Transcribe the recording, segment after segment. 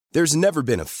There's never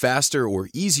been a faster or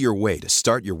easier way to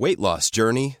start your weight loss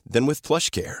journey than with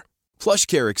PlushCare.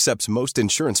 PlushCare accepts most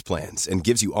insurance plans and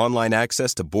gives you online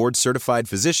access to board-certified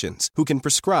physicians who can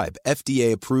prescribe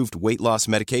FDA-approved weight loss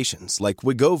medications like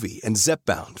Wegovy and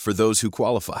Zepbound for those who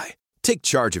qualify. Take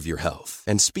charge of your health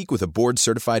and speak with a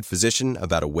board-certified physician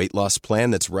about a weight loss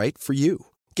plan that's right for you.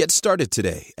 Get started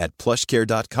today at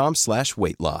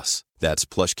plushcare.com/weightloss. That's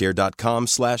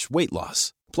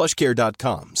plushcare.com/weightloss.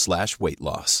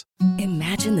 plushcare.com/weightloss.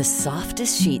 Imagine the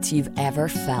softest sheets you've ever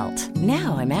felt.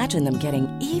 Now imagine them getting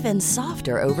even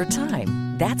softer over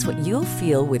time. That's what you'll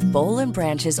feel with Boll &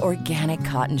 Branch's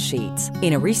organic cotton sheets.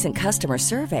 In a recent customer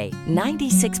survey,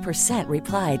 96%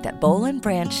 replied that Boll &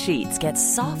 Branch sheets get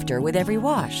softer with every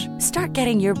wash. Start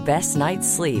getting your best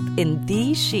night's sleep in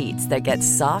these sheets that get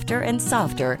softer and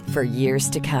softer for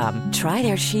years to come. Try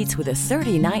their sheets with a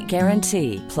 30-night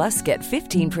guarantee. Plus, get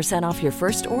 15% off your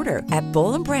first order at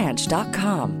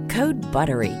bollandbranch.com. Code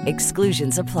BUTTERY.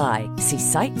 Exclusions apply. See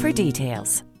site for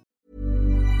details.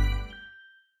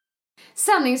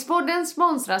 Sanningspodden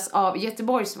sponsras av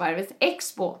Göteborgsvarvet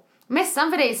Expo.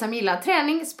 Mässan för dig som gillar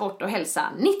träning, sport och hälsa.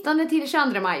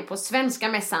 19-22 maj på Svenska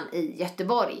mässan i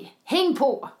Göteborg. Häng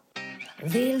på!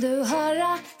 Vill du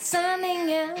höra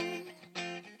sanningen?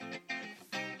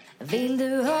 Vill du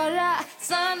höra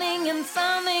sanningen,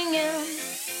 sanningen?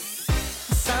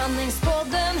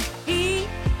 Sanningspodden i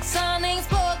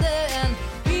Sanningspodden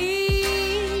i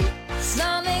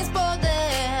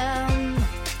Sanningspodden.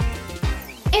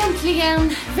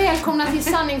 Äntligen! Välkomna till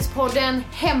Sanningspodden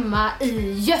hemma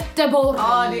i Göteborg.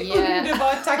 Ja, det är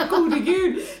underbart. Tack gode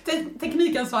Gud.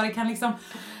 Teknikansvarig kan liksom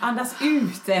andas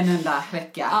ut en enda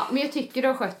vecka. Ja, men jag tycker du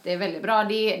har skött det väldigt bra.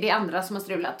 Det är andra som har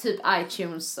strulat, typ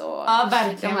iTunes och... Ja,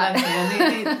 verkligen.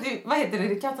 Det, vad heter det?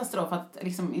 Det är katastrof att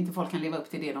liksom inte folk kan leva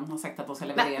upp till det de har sagt att de ska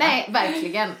leverera. Nej,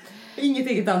 verkligen. Inget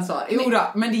eget ansvar. Jo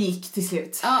då, men det gick till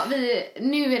slut. Ja,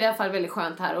 nu är det i alla fall väldigt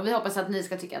skönt här. Och vi hoppas att ni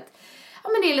ska tycka att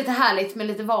men det är lite härligt med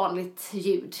lite vanligt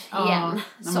ljud igen.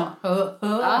 Så.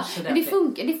 Men det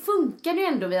funkar ju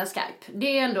ändå via Skype.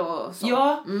 Det är ändå så.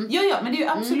 Ja, men det är ju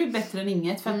absolut bättre än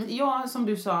inget. För att jag, som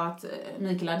du sa att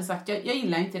Mikael hade sagt, jag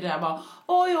gillar inte det där bara,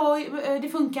 oj, det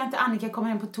funkar inte, Annika kommer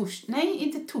hem på torsdag. Nej,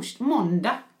 inte torsdag,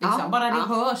 måndag. Liksom. Bara det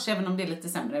hörs, även om det är lite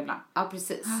sämre ibland. Ja,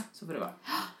 precis. Så får det vara.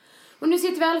 Och nu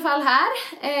sitter vi i alla fall här,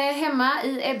 hemma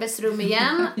i Ebbes rum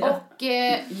igen. Ja. Och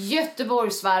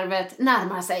Göteborgsvarvet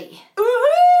närmar sig.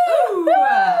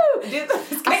 Det är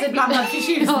skräckblandad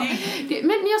förtjusning.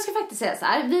 Men jag ska faktiskt säga så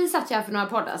här. Vi satt ju här för några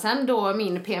poddar sen, då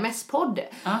min PMS-podd.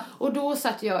 Och då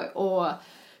satt jag och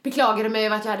beklagade mig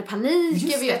över att jag hade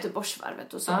panik över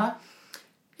Göteborgsvarvet och så.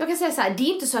 Jag kan säga så här, det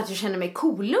är inte så att jag känner mig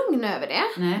kolugn över det.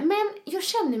 Nej. Men jag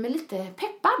känner mig lite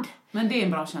peppad. Men det är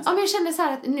en bra känsla. Ja, men jag kände så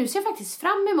här att nu ser jag faktiskt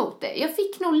fram emot det. Jag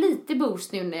fick nog lite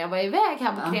boost nu när jag var iväg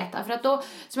här på Kreta. För att då,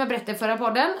 som jag berättade i förra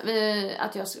podden,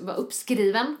 att jag var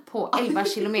uppskriven på 11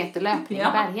 kilometer löpning i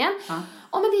bergen. Ja,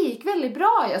 men det gick väldigt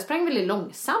bra. Jag sprang väldigt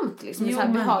långsamt, liksom, i så här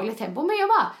behagligt tempo. Men jag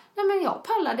bara, men jag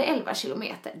pallade 11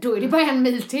 kilometer. Då är det bara 1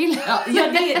 mil till. Ja, det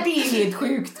är helt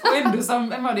sjukt. Och ändå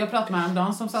som jag pratade med en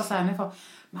dag som sa så här,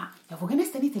 jag vågar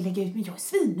nästan inte lägga ut, men jag är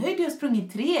svinnöjd, jag har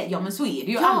sprungit 3. Ja, men så är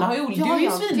det ju. Alla har ju olika. Du är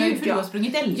ju svinnöjd för du har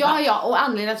sprungit 11. Ja, och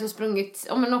anledningen att jag har sprungit,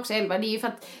 men också 11, det är ju för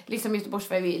att liksom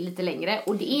Göteborgsvarvet är lite längre.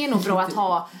 Och det är nog bra att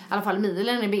ha i alla fall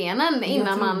milen i benen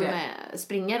innan man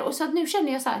springer. Och så att nu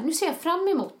känner jag så här, nu ser jag fram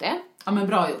emot det. Ja, men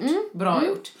bra gjort. Bra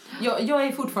gjort. Jag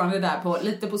är fortfarande där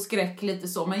lite på skräck, lite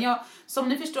så. Men jag, som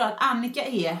ni förstår att Annika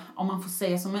är, om man får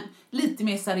säga som lite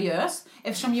mer seriös.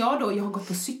 Eftersom jag har gått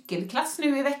på cykelklass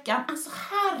nu i veckan. Alltså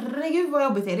herregud vad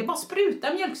jobbigt det är. Det är bara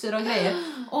spruta mjölksyra och grejer.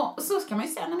 Och så ska man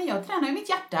ju säga, när jag tränar i mitt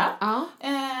hjärta.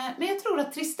 Men jag tror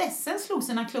att tristessen slog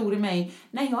sina klor i mig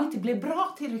när jag inte blev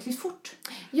bra tillräckligt fort.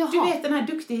 Jaha. Du vet den här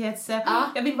duktighets...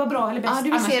 Jag vill vara bra eller bäst,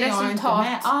 du vill se resultat.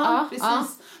 Ja,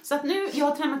 precis. Så att nu,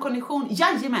 jag tränar kondition.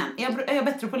 Jajamän, är jag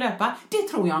bättre på att löpa? Det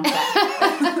tror jag inte.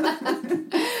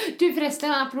 Du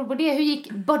förresten, apropå det, hur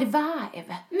gick Body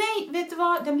Vibe? Nej, vet du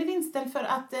vad? Den blev inställd för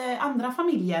att andra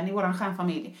familjen i våran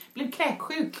stjärnfamilj blev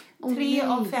kräksjuk. 3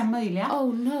 av 5 möjliga.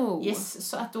 Oh no. Yes,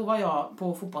 så att då var jag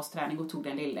på fotbollsträning och tog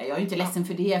den lille. Jag är ju inte ledsen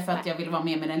för det, för att jag ville vara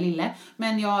med den lille.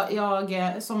 Men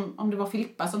jag som om det var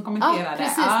Filippa som kommenterade. Ja,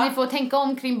 precis. Ni får tänka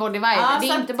om kring Body Vibe. Det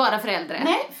är inte bara för äldre.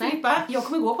 Nej, Filippa, jag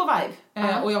kommer gå på Vibe.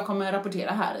 Och jag kommer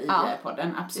rapportera här i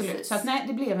podden, absolut. Precis. Så att nej,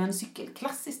 det blev en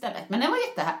cykelklass istället. Men den var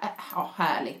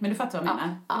jättehärlig. Men du fattar vad jag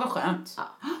menar. Det var skönt.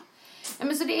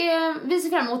 Men så vi ser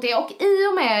fram emot det. Och i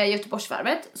och med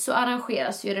Göteborgsvarvet så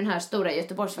arrangeras ju den här stora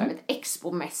Göteborgsvarvet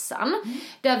Expo-mässan.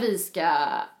 Där vi ska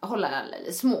hålla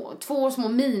två små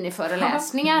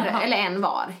miniföreläsningar. Eller en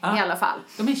var i alla fall.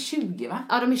 De är 20 va?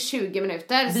 Ja, de är 20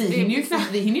 minuter.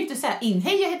 Vi hinner ju inte säga in.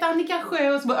 Hej, jag heter Annika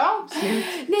Sjö. Och så bara, slut.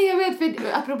 Nej, jag vet.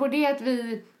 För apropå det att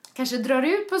vi kanske drar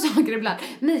ut på saker ibland.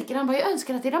 Mikael, han bara, jag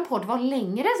önskar att eran podd var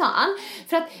längre, sa han.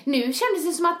 För att nu kändes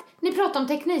det som att ni pratade om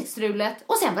teknikstrulet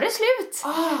och sen var det slut.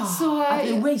 Så att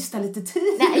vi wastar lite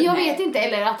tid. Nej, jag vet inte.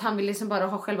 Eller att han vill liksom bara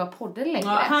ha själva podden längre.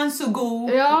 Ja, han så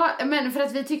god. Ja, men för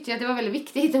att vi tyckte att det var väldigt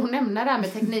viktigt att nämna det här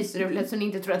med teknikstrulet så ni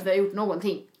inte tror att vi har gjort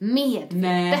någonting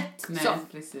medvetet. Nej,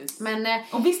 precis. Men,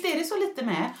 och visst är det så lite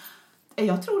med.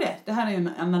 Jag tror det. Det här är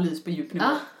en analys på djup nivå.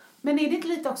 Men är det inte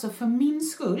lite också för min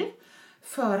skull?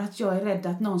 För att jag är rädd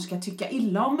att någon ska tycka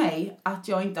illa om mig. Att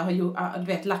jag inte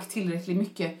har lagt tillräckligt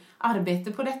mycket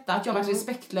arbete på detta. Att jag har varit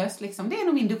respektlös. Liksom. Det är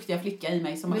nog min duktiga flicka i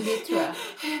mig. Som men det tror jag.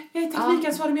 Jag är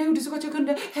teknikansvarig men jag gjorde så gott jag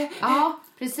kunde. Ja,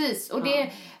 precis. Och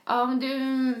det...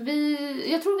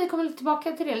 jag tror vi kommer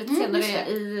tillbaka till det lite senare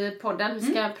i podden.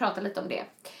 Vi ska prata lite om det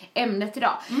ämnet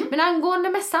idag. Men angående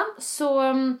mässan så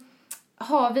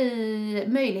har vi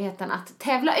möjligheten att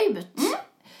tävla ut.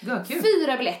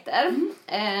 4 biljetter.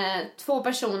 2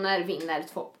 personer vinner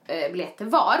 2 biljetter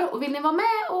var. Och vill ni vara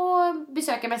med och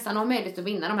besöka mässan och ha möjlighet att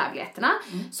vinna de här biljetterna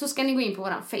så ska ni gå in på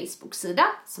vår Facebook-sida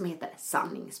som heter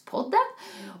Sanningspodden.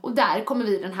 Och där kommer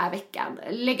vi den här veckan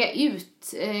lägga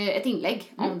ut ett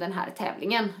inlägg om den här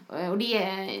tävlingen. Och det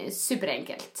är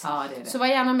superenkelt. Ja, det är det. Så var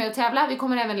gärna med och tävla. Vi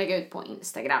kommer även lägga ut på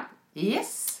Instagram.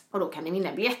 Yes. Och då kan ni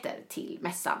vinna biljetter till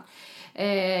mässan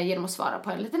genom att svara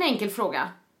på en liten enkel fråga.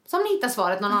 Som ni hittar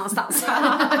svaret någon annanstans.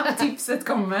 Tipset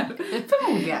kommer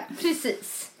förmodligen.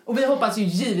 Precis. Och vi hoppas ju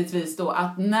givetvis då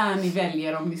att när ni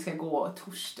väljer om ni ska gå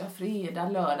torsdag, fredag,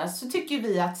 lördag så tycker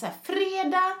vi att så här,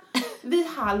 fredag vid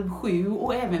 6:30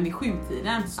 och även vid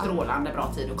 7-tiden strålande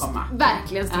bra tid att komma.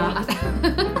 Verkligen strålande.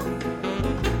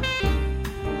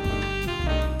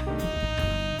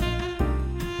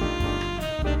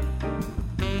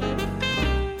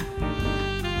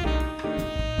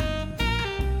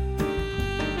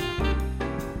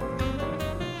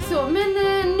 Men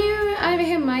nu är vi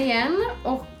hemma igen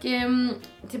och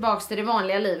tillbaks till det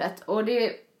vanliga livet. Och det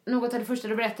är något av det första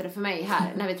du berättade för mig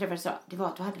här när vi träffades idag. Det var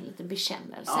att du hade en liten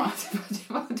bekännelse.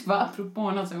 Ja, det var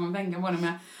apropå något som jag tänka på det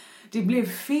med. Det blev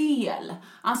fel.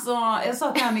 Alltså, jag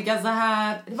sa till Annika så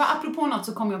här. Det var apropå något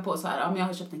så kom jag på så här. Om jag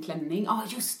har köpt en klänning. Ja,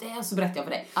 just det. Och så berättade jag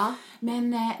för dig.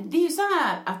 Men det är ju så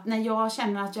här att när jag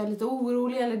känner att jag är lite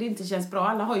orolig eller det inte känns bra.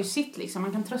 Alla har ju sitt liksom.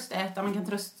 Man kan tröstäta, man kan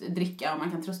tröstdricka och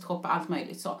man kan tröstshoppa, allt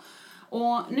möjligt så.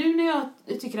 Och nu när jag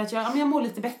tycker att jag mår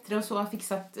lite bättre och så har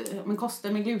fixat min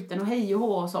kosten med gluten och hej och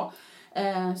hå och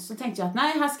så tänkte jag att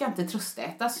nej, här ska inte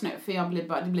tröstätas nu för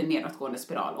det blir nedåtgående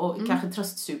spiral och kanske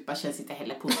tröstsupa känns inte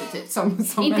heller positivt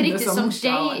som inte riktigt som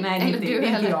dig nej, eller du det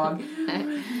eller jag.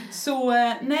 Så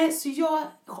jag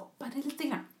hoppade lite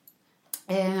grann.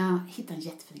 Hittade en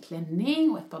jättefin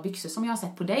klänning och ett par byxor som jag har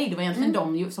sett på dig. Det var egentligen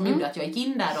de som gjorde att jag gick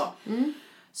in där då.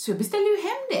 Så jag beställde ju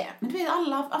hem det. Men du vet,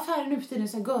 alla affärer nu för tiden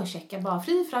så görchecka bara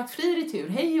fri frakt, fri retur,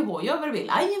 hej och hå, gör vad du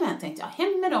vill. Jajamän, tänkte jag,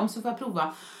 hem med dem så får jag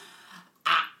prova.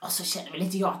 Och så känner väl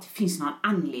inte jag att det finns någon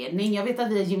anledning. Jag vet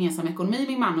att vi har gemensam ekonomi,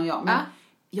 min man och jag, men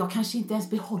jag kanske inte ens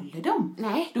behåller dem.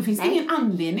 Nej. Då finns det ingen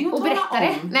anledning att tala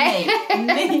om. Det.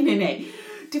 Nej.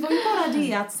 Det var ju bara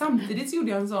det att samtidigt så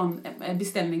gjorde jag en sån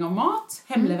beställning av mat,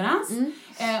 hemleverans.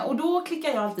 Och då klickar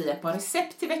jag alltid ett par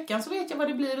recept till veckan så vet jag vad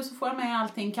det blir och så får jag med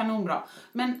allting kanonbra.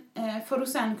 Men för att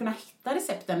sen kunna hitta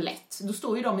recepten lätt, då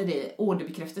står ju de i det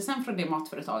orderbekräftelsen från det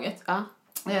matföretaget.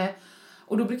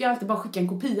 Och då brukar jag alltid bara skicka en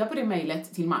kopia på det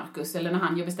mejlet till Marcus eller när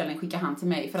han gör beställning skickar han till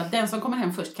mig för att den som kommer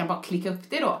hem först kan bara klicka upp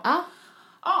det då.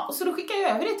 Ja, och så då skickar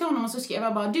jag över det till honom och så skrev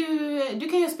jag bara du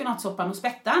kan göra spenatsoppan och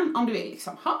spettan om du vill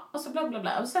liksom. Och så bla bla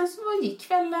bla. Och sen så gick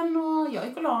kvällen och jag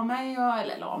gick och la mig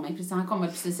precis, han kom väl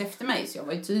precis efter mig så jag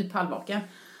var ju typ halvvaken.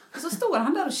 Och så står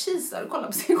han där och kisar och kollar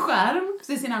på sin skärm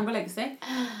precis innan han går och lägger sig.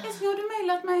 Så har du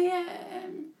mejlat mig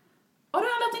har du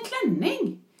handlat en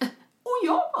klänning? Och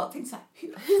jag bara tänkte så här, hur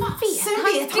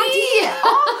vet han det?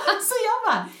 Så jag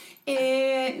bara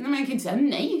men jag kan inte säga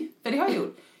nej, för det har jag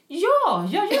gjort. Ja,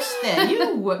 just det.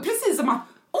 Jo, precis som att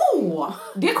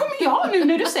det kommer jag nu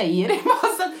när du säger det.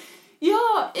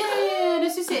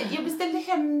 Så, jag beställde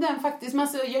hem den faktiskt. Men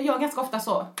alltså, jag gör ganska ofta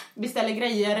så. Beställer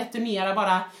grejer, returnerar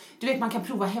bara. Du vet, man kan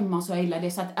prova hemma och så jag gillar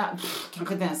det. Så att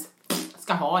kanske inte ens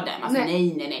ska ha den. Alltså,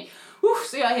 nej.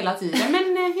 Så gör jag hela tiden. Men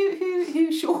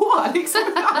hur så? Liksom.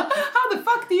 How the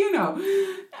fuck do you know?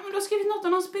 Nej, men du har skrivit något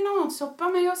om någon spinatsoppa.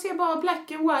 Men jag ser bara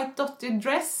black and white dotted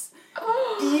dress.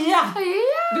 Ja!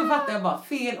 Då fattar jag bara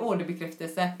fel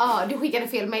orderbekräftelse. Ja, du skickade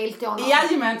fel mail till honom.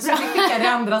 Jajamän, så vi skickade det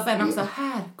andra sen också.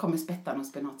 Här kommer spettan och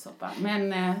spenatsoppa.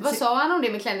 Men Vad sa han om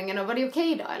det med klänningen då? Var det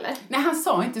okej då eller? nej, han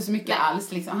sa inte så mycket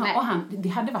alls liksom. Det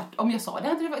hade varit, om jag sa det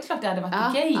hade det varit klart det hade varit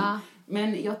okej.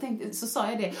 Men jag tänkte, så sa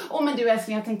jag det. Men du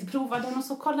älskling, jag tänkte prova den och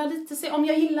så kolla lite, se om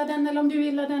jag gillar den eller om du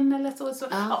gillar den eller så.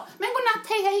 Ja. Men godnatt,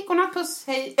 hej, godnatt, puss,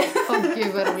 hej.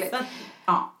 Gud vad roligt.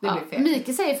 Ja, det blev fel.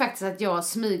 Mikael säger faktiskt att jag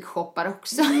smygshoppar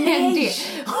också.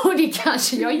 Och det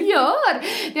kanske jag gör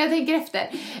när jag tänker efter.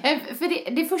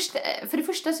 För det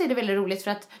första så är det väldigt roligt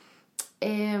för att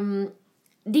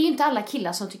det är ju inte alla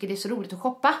killar som tycker det är så roligt att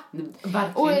shoppa.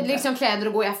 Och liksom kläder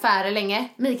och gå i affärer länge.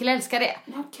 Mikael älskar det.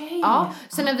 Okej. Ja,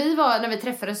 så när vi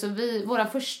träffades så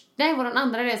vår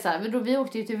andra resa, då vi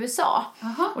åkte ju till USA.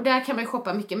 Och där kan man ju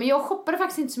shoppa mycket. Men jag shoppade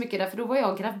faktiskt inte så mycket där, för då var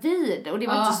jag gravid. Och det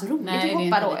var inte så roligt att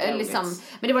shoppa då. Liksom.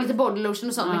 Men det var lite body lotion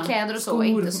och sånt, men kläder och så var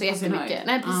inte så jättemycket.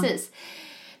 Nej, precis.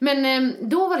 Men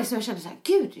då var det som jag kände så här,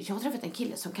 gud, jag har träffat en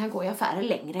kille som kan gå i affärer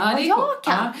längre än vad jag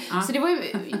kan. Så det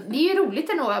är ju roligt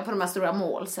ändå på de här stora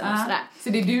målsen och sådär. Så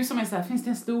det är du som är så här, finns det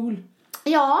en stol?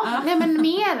 Ja, nej men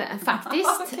mer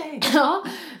faktiskt. Okay. Ja,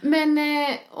 men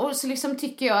och så liksom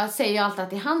säger jag alltid att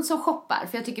det är han som shoppar,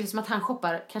 för jag tycker liksom att han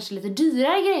shoppar kanske lite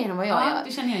dyrare grejer än vad jag gör.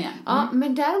 Det känner jag igen. Ja,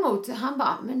 men däremot han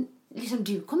bara, men liksom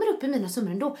du kommer upp i mina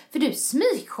summor ändå, för du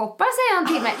smygshoppar, säger han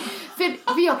till mig.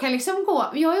 För jag kan liksom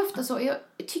jag är ofta så, jag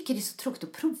tycker det är så tråkigt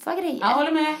att prova grejer. Jag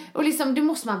håller med. Och liksom det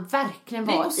måste man verkligen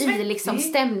vara i liksom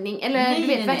stämning,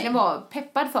 eller verkligen vara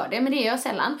peppad för det, men det är jag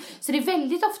sällan. Så det är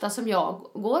väldigt ofta som jag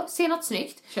går, ser något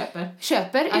snyggt,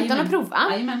 köper utan att prova.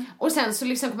 Amen. Och sen så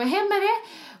liksom kommer jag hem med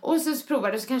det. Och så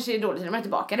provar du, så kanske det är dåligt när man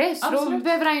tillbaka det. Så absolut. Då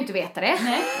behöver han ju inte veta det.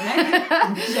 Nej.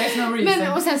 There's no reason.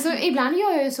 Men och sen så ibland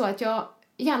gör jag ju så att jag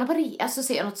gärna på rea så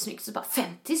ser jag något snyggt så bara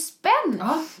 50 spänn.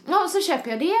 Ja, och så köper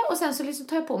jag det och sen så liksom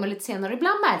tar jag på mig lite senare.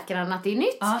 Ibland märker han att det är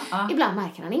nytt. Ibland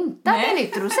märker han inte att det är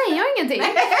nytt och då säger jag ingenting.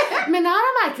 Men när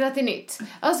han märker att det är nytt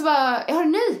och så bara, jag har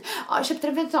en ny. Ja, jag köpte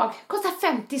den för ett tag. Kostar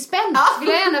 50 spänn. Vill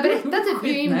jag gärna berätta typ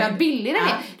hur himla billig den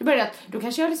är. Det börjar att då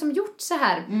kanske jag har liksom gjort så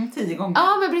här 10 gånger.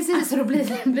 Ja, men precis, så då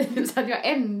blir det så att jag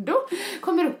ändå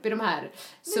kommer upp i de här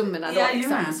summorna då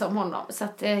liksom, som honom. Så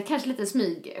att kanske lite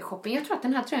smygshopping. Jag tror att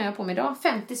den här tröjan jag har på mig idag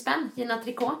 50 spänn, Gina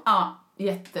Tricot. Ja,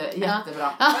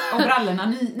 jättebra. Och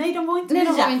brallorna, nej de var inte nya.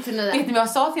 De var inte nya. Vet ni vad jag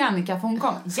sa till Annika? För hon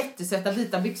kom jättesöta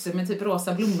vita byxor med typ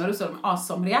rosa blommor och så, de är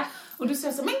assomriga. Och då sa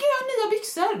jag så, men gud, jag har nya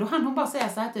byxor. Då hann hon bara säga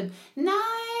så här typ, nej,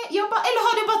 eller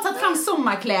har du bara tagit fram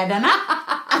sommarkläderna?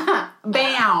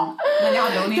 Bam! Men det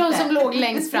hade hon inte. De som låg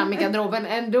längst fram i garderoben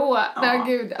ändå. Nej,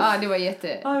 gud, det var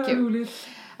jättekul.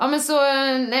 Ja, men så,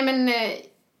 nej men,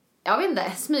 jag vet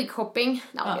inte, smygshopping,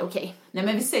 det är okej. Nej,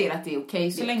 men vi säger att det är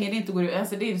okej så länge det inte går ut.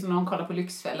 Alltså det är som när de kollar på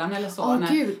Lyxfällan eller så.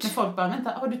 När folk bara,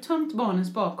 vänta, har du tömt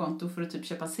barnens sparkonto för att typ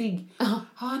köpa cigg?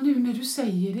 Ja, nu när du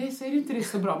säger det så är det inte det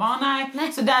så bra.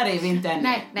 Nej, så där är vi inte än.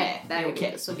 Nej, där är okej.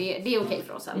 Okay. Så det är okej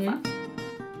för oss i alla fall.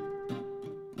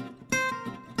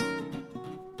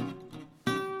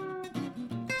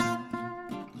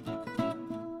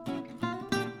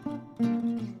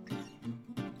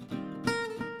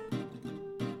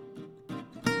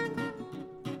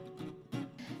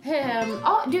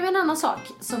 Du, en annan sak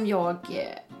som jag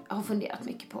har funderat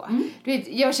mycket på. Du vet,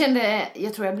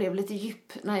 jag tror jag blev lite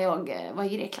djup när jag var i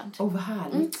Grekland. Vad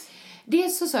härligt.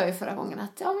 Dels så sa jag förra gången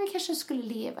att man kanske skulle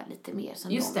leva lite mer som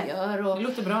de gör. Och det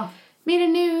låter bra. Mer i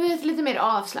nuet, lite mer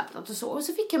avslappnat och så. Och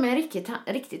så fick jag med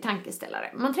en riktig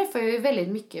tankeställare. Man träffar ju väldigt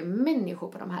mycket människor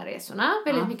på de här resorna.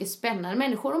 Väldigt mycket spännande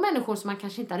människor. Och människor som man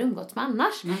kanske inte har umgåtts med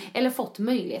annars. Eller fått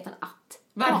möjligheten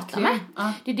att prata med.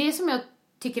 Det är det som jag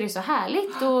tycker är så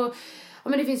härligt.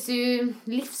 Men det finns ju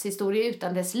livshistoria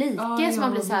utan dess like. Så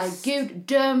man blir så här, Gud,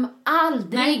 döm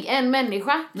aldrig en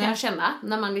människa. Kan jag känna.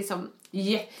 När man liksom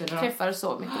träffar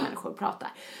så mycket människor och pratar.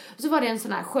 Och så var det en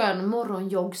sån här skön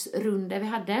morgonjoggsrunda vi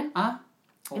hade.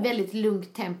 Väldigt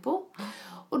lugnt tempo.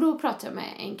 Och då pratade jag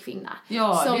med en kvinna.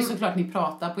 Ja, det är såklart ni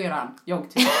pratar på eran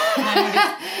joggtid.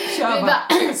 Vi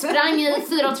bara sprang i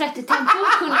 4:30 tempo.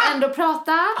 Kunde ändå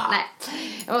prata. Nej,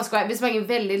 jag var skojar. Vi sprang i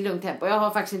väldigt lugnt tempo. Jag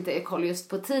har faktiskt inte koll just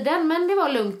på tiden. Men det var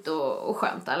lugnt och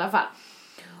skönt i alla fall.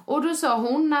 Och då sa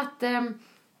hon att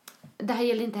det här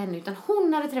gäller inte henne, utan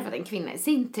hon hade träffat en kvinna i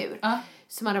sin tur.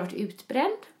 Som hade varit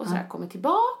utbränd och så kommit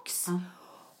tillbaks.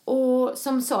 Och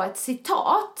som sa ett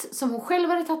citat som hon själv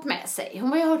hade tagit med sig.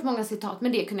 Hon har ju hört många citat,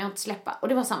 men det kunde jag inte släppa. Och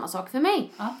det var samma sak för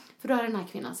mig. För då hade den här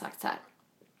kvinnan sagt så här: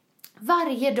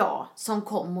 varje dag som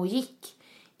kom och gick,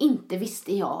 inte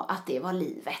visste jag att det var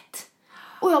livet.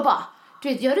 Och jag bara, du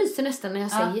vet, jag ryser nästan när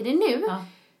jag säger det nu.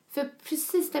 För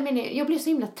precis det meningen, jag blev så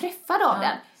himla träffad av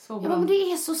den. Jag bara, men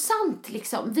det är så sant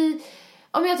liksom.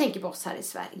 om jag tänker på oss här i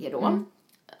Sverige då.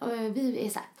 Vi är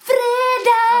så här,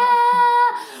 fredag!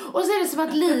 Och så är det som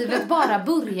att livet bara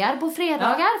börjar på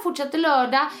fredagar, fortsätter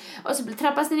lördag och så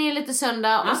trappas det ner lite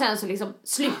söndag och sen så liksom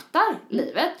slutar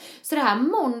livet. Så det här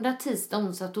måndag, tisdag,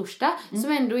 onsdag, torsdag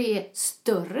som ändå är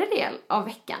större del av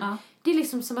veckan. Det är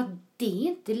liksom som att det är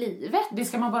inte livet. Det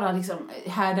ska man bara liksom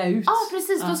härda ut. Ja,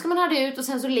 precis. Då ska man härda ut och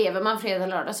sen så lever man fredag,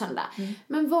 lördag, söndag.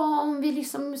 Men vad om vi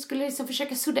liksom skulle liksom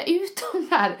försöka sudda ut de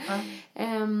där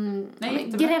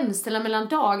gränserna mellan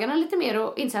dagarna lite mer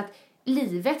och inse att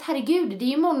livet, herregud, det är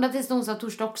ju måndag, tisdag, onsdag,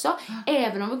 torsdag också.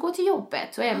 Även om vi går till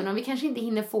jobbet och även om vi kanske inte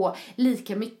hinner få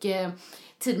lika mycket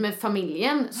tid med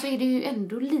familjen så är det ju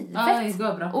ändå livet. Ja, det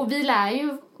går bra. Och vi lär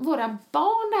ju våra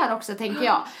barn där också, tänker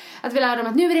jag. Att vi lär dem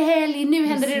att nu är det helg, nu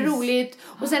händer det roligt.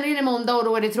 Och sen är det måndag och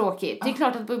då är det tråkigt. Det är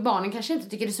klart att barnen kanske inte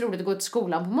tycker det är så roligt att gå till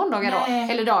skolan på måndagar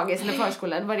då. Eller dagis eller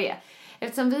förskola eller vad det är.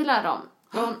 Eftersom vi lär dem.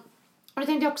 Och det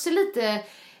tänkte jag också lite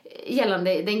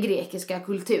gällande den grekiska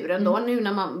kulturen då. Nu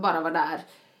när man bara var där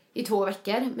i 2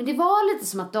 veckor. Men det var lite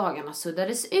som att dagarna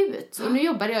suddades ut. Och nu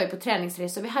jobbade jag ju på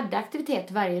träningsresor. Vi hade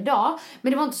aktivitet varje dag.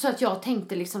 Men det var inte så att jag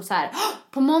tänkte liksom så här: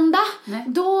 på måndag,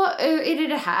 då är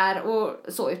det här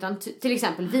och så. Utan till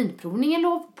exempel vinprovningen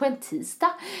låg på en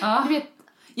tisdag. Du vet.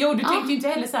 Jo, du tänkte ju inte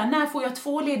heller så här: när får jag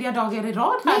 2 lediga dagar i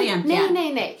rad här egentligen?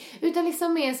 Nej. Utan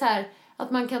liksom mer så här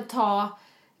att man kan ta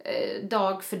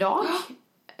dag för dag.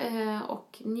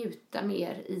 Och njuta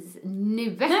mer i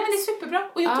nuet. Nej, men det är superbra.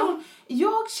 Och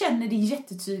jag känner det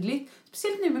jättetydligt.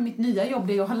 Speciellt nu med mitt nya jobb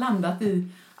där jag har landat i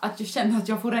att jag känner att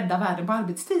jag får rädda världen på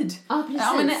arbetstid. Ja,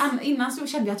 precis. Ja, men innan så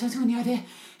kände jag att jag skulle göra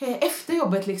det efter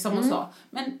jobbet liksom och så.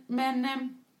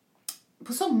 Men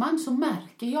på sommaren så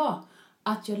märker jag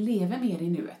att jag lever mer i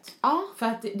nuet. Ja. För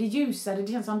att det ljusare,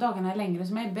 det känns som dagarna är längre,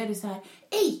 som Ebbe, det är så här: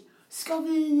 ska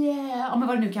vi, men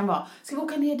vad det nu kan vara, ska vi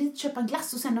åka ner dit, köpa en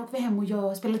glass och sen åker vi hem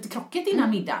och spelar lite krocket innan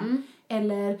middagen?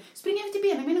 Eller springer vi till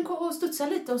Benjamin och studsar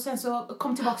lite och sen så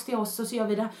kom tillbaks till oss och så gör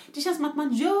vi det. Det känns som att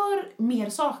man gör mer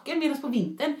saker, medan på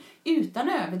vintern utan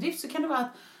överdrift så kan det vara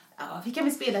att vi kan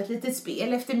väl spela ett litet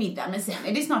spel efter middagen, men sen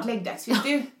är det snart läggdags, vet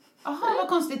du. Jaha, vad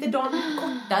konstigt, är dagen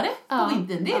kortare på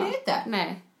vintern? Det är det inte.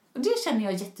 Nej. Och det känner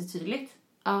jag jättetydligt.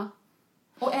 Ja.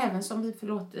 Och även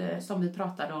som vi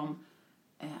pratade om,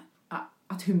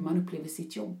 att hur man upplever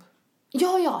sitt jobb.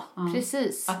 Ja,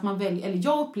 precis. Att man väljer, eller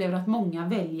jag upplever att många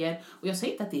väljer, och jag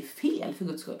säger inte att det är fel för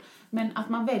Guds skull, men att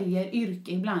man väljer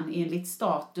yrke ibland enligt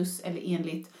status eller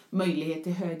enligt möjlighet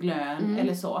till hög lön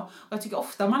eller så. Och jag tycker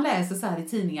ofta man läser så här i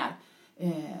tidningar,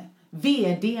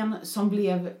 vdn som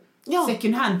blev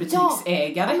second hand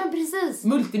butiksägare. Ja, men precis.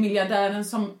 Multimiljardären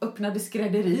som öppnade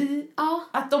skrädderi. Ja.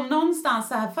 Att de någonstans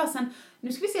så här, fastän,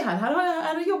 nu ska vi se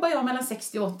här jobbar jag mellan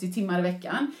 60 och 80 timmar i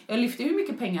veckan. Jag lyfter hur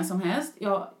mycket pengar som helst.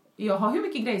 Jag har hur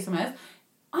mycket grejer som helst.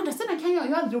 Å andra sidan kan jag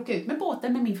ju aldrig åka ut med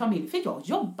båten med min familj, för jag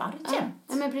jobbar jämt.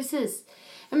 Ja, men precis.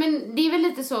 Ja, men det är väl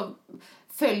lite så,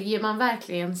 följer man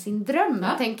verkligen sin dröm,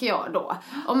 tänker jag då.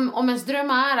 Om ens dröm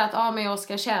är att men jag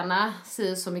ska tjäna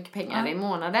så mycket pengar i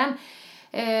månaden.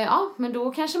 Men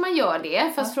då kanske man gör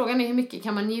det. Fast frågan är hur mycket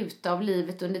kan man njuta av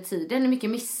livet under tiden. Hur mycket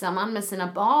missar man med sina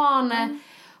barn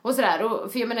och sådär.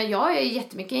 Och, för jag menar, jag är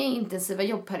jättemycket intensiva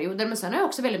jobbperioder, men sen har jag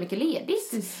också väldigt mycket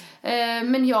ledigt.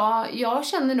 Men jag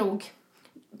känner nog,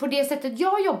 på det sättet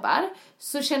jag jobbar,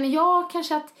 så känner jag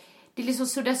kanske att det liksom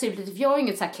suddas ut lite. För jag har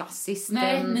inget så här klassiskt.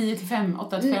 Nej, 9-5,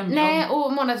 8-5. Nej,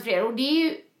 och måndag till fredag. Och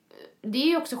det är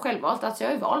ju också självvalt, att jag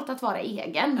har ju valt att vara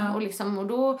egen. Och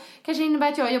då kanske det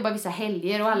innebär att jag jobbar vissa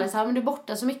helger och alla säger men du är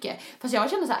borta så mycket. Fast jag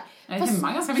känner så här, jag är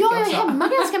hemma ganska mycket jag är hemma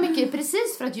ganska mycket,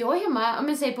 precis, för att jag är hemma, om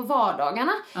jag säger på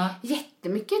vardagarna.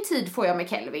 Jättemycket tid får jag med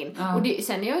Kelvin. Och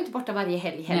sen är jag inte borta varje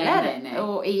helg heller. Nej.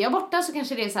 Och är jag borta så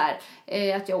kanske det är så här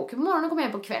att jag åker på morgonen och kommer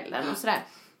hem på kvällen och sådär.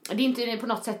 Det är inte på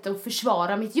något sätt att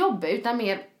försvara mitt jobb, utan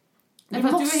mer det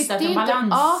måste du har hittat en balans.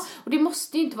 Ja, och det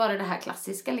måste ju inte vara det här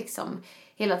klassiska liksom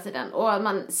hela tiden. Och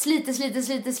man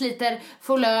sliter,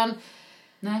 får lön.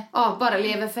 Nej. Ja, bara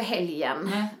lever för helgen.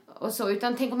 Nej. Och så,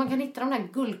 utan tänk om man kan hitta de där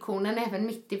guldkornen även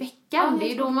mitt i veckan.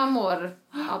 Det är då man mår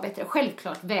bättre.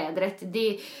 Självklart vädret.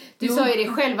 Du sa ju det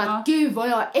själv att gud vad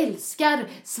jag älskar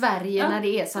Sverige när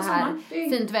det är så här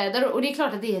fint väder. Och det är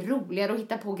klart att det är roligare att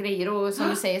hitta på grejer. Och som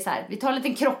du säger så här, vi tar en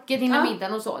liten krocket innan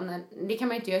middagen och så. Det kan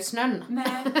man ju inte göra i snön.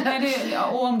 Nej,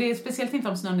 och om det är speciellt inte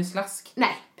om snön är slask.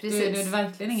 Nej, precis. Det är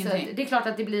verkligen ingenting. Så det är klart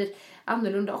att det blir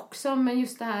annorlunda också, men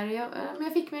just det här,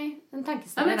 jag fick mig en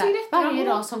tankeställare där. Varje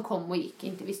dag som kom och gick,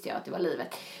 inte visste jag att det var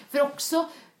livet. För också,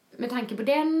 med tanke på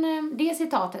det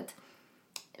citatet,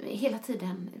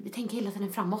 vi tänker hela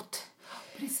tiden framåt.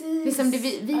 Precis. Liksom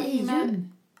vi är ju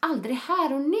aldrig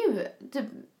här och nu.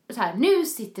 så här, nu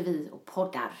sitter vi och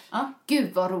poddar. Ja.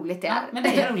 Gud vad roligt det är. Ja, men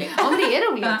det är roligt. Ja, men det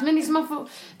är roligt. Men liksom man får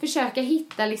försöka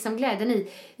hitta liksom glädjen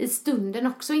i stunden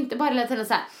också. Inte bara hela tiden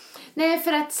så här. Nej,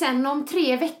 för att sen om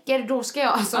 3 veckor då ska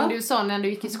jag, som du sa när du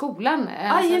gick i skolan.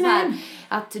 Alltså så här,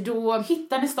 att då...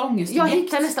 Hitta nästa ångestobjekt. Jag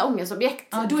hittar nästa ångestobjekt.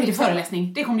 Ja, då är det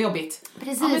föreläsning. Det kommer bli jobbigt.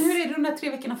 Precis. Ja, men hur är det de där 3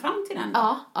 veckorna fram till den?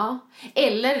 Ja.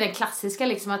 Eller den klassiska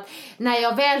liksom att när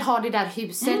jag väl har det där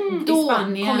huset, då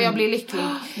kommer jag bli lycklig.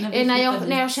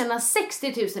 När jag tjänar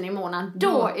 60 000 i månaden,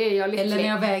 då är jag lycklig. Eller när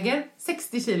jag väger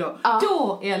 60 kilo,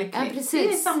 då är jag lycklig. Ja, precis.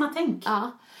 Det är samma tänk.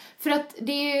 Ja. För att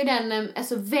det är ju den,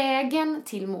 alltså vägen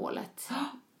till målet.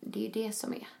 Det är ju det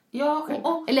som är. Ja,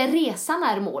 eller resan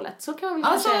är målet, så kan man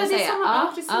väl alltså, säga. Det är samma,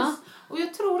 ja, precis. Och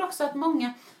jag tror också att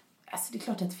många, alltså det är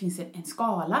klart att det finns en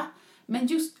skala. Men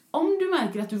just om du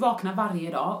märker att du vaknar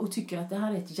varje dag och tycker att det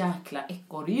här är ett jäkla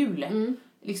ekorrhjul.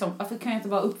 Liksom, varför kan jag inte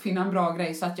bara uppfinna en bra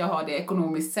grej så att jag har det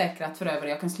ekonomiskt säkrat för över och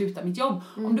jag kan sluta mitt jobb.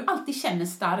 Om du alltid känner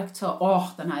starkt så,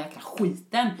 den här jäkla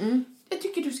skiten. Jag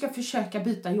tycker du ska försöka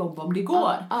byta jobb om det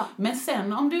går. Men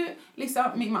sen om du, liksom,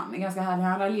 min man är ganska härlig,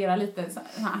 han raljerar lite.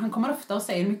 Han kommer ofta och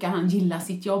säger hur mycket han gillar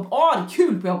sitt jobb. Det är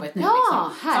kul på jobbet nu.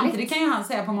 Liksom. Samtidigt kan ju han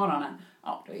säga på morgonen,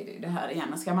 då är det här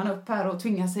igen. Ska man upp här och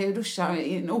tvinga sig att duscha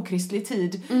i en okristlig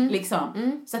tid.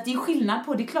 Liksom. Så att det är skillnad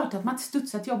på, det är klart att man inte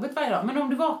studsar till jobbet varje dag. Men om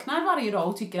du vaknar varje dag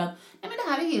och tycker att nej, men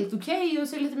det här är helt okej och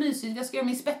så är det lite mysigt. Jag ska göra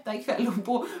min spätta ikväll och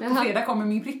på fredag kommer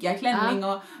min prickiga klänning.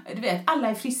 Och du vet, alla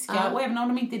är friska. Och även om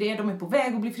de inte är det, de är på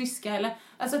väg att bli friska. Eller,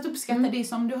 alltså att uppskatta det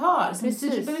som du har. Så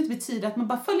det behöver inte betyda att man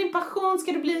bara följer din passion.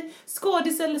 Ska du bli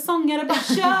skådis eller sångare? Bara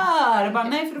kör! Bara,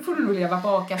 nej, för då får du nog leva på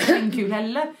AKA. Det är inte kul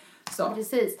heller. Så.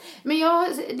 Precis. Men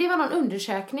det var någon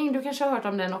undersökning, du kanske har hört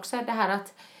om den också, det här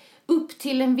att upp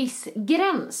till en viss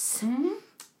gräns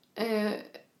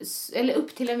eller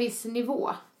upp till en viss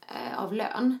nivå av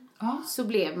lön så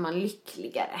blev man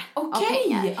lyckligare av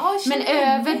pengar. Men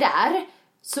över där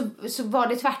så var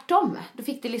det tvärtom. Då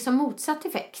fick det liksom motsatt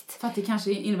effekt. För att det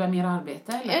kanske innebär mer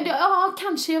arbete? Eller? Ja,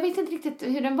 kanske. Jag vet inte riktigt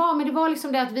hur den var. Men det var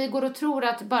liksom det att vi går och tror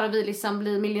att bara vi liksom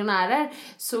blir miljonärer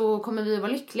så kommer vi att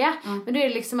vara lyckliga. Men då är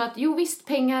det liksom att, jo visst,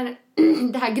 pengar,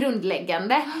 det här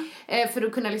grundläggande för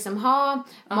att kunna liksom ha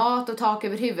mat och tak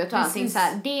över huvudet och allting så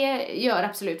här, det gör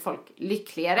absolut folk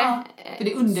lyckligare. För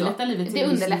det underlättar livet till det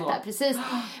underlättar, precis.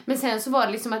 Men sen så var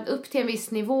det liksom att upp till en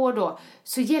viss nivå då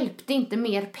så hjälpte inte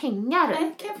mer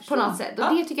pengar på något sätt.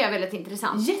 Och det tycker jag är väldigt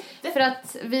intressant. För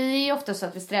att vi är ju ofta så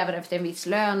att vi strävar efter en viss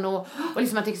lön och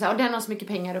liksom att tycka så här, och den har så mycket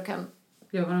pengar och kan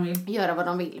göra vad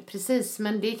de vill. Precis,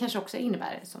 men det kanske också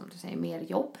innebär, som du säger, mer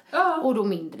jobb. Och då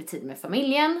mindre tid med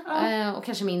familjen. Och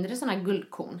kanske mindre sådana här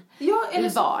guldkorn i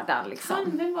vardagen. Liksom.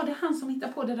 Vem var det han som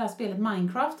hittade på det där spelet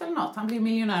Minecraft eller något? Han blev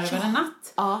miljonär över en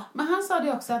natt. Men han sa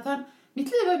det också att mitt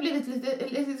liv har blivit lite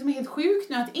liksom helt sjukt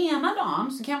nu. Att ena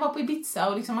dagen så kan jag vara på Ibiza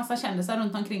och liksom massa kändisar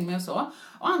runt omkring mig och så.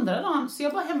 Och andra dagen så är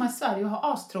jag bara hemma i Sverige och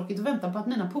har astråkigt och väntar på att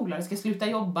mina polare ska sluta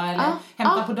jobba eller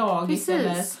hämta på dagis.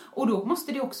 Och då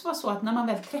måste det också vara så att när man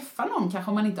väl träffar någon,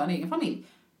 kanske om man inte har en egen familj.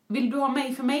 Vill du ha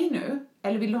mig för mig nu?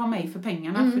 Eller vill du ha mig för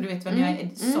pengarna? För du vet vem jag är.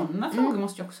 Sådana frågor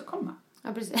måste ju också komma. Ja,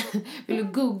 precis. Vill du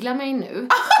googla mig nu?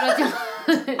 För att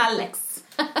Alex.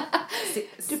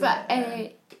 Du bara,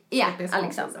 ja,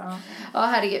 Alexander. Ja,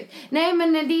 herregud. Nej,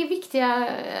 men det är viktiga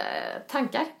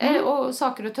tankar och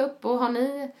saker att ta upp. Och har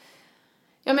ni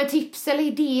tips eller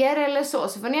idéer eller så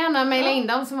får ni gärna mejla in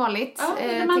dem som vanligt.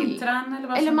 Eller mantran eller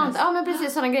vad som helst. Ja, men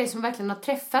precis sådana grejer som verkligen har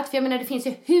träffat. För jag menar, det finns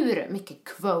ju hur mycket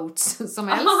quotes som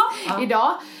helst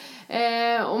idag.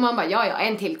 Och man bara,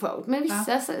 en till quote. Men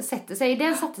vissa sätter sig,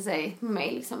 den satte sig med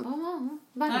mig liksom.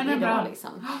 Varje dag liksom.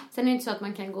 Sen är det inte så att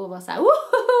man kan gå och vara så här,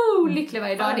 lycklig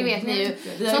varje dag, det vet ni ju.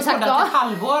 Vi har ju poddat ett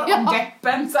halvår om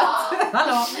deppen, så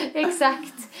hallå.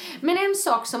 Exakt. Men en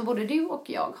sak som både du och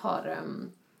jag har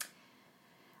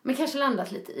men kanske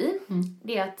landat lite i,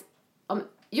 det är att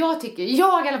jag i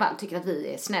alla fall tycker att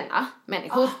vi är snälla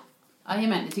människor.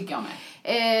 Jajamän, det tycker jag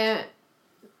med.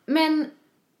 Men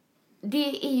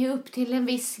det är ju upp till en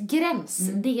viss gräns,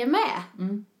 det med.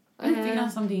 Lite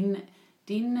grann som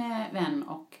din vän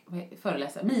och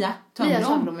föreläsare, Mia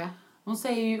Törnblom.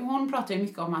 Hon pratar ju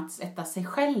mycket om att sätta sig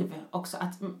själv också.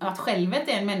 Att självet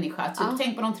är en människa. Typ,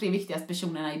 tänk på de 3 viktigaste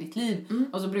personerna i ditt liv.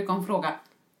 Och så brukar hon fråga,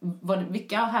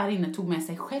 vilka här inne tog med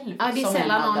sig själv? Ja, det är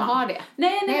sällan någon har det.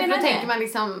 Nej, då tänker man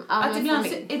liksom, att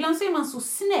ibland så är man så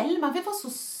snäll. Man vill vara så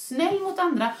snäll mot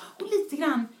andra. Och lite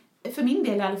grann, för min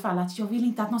del i alla fall, att jag vill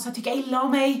inte att någon ska tycka illa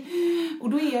om mig. Och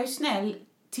då är jag ju snäll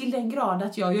till den grad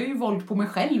att jag gör ju våld på mig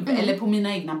själv. Eller på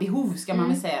mina egna behov, ska man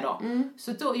väl säga då.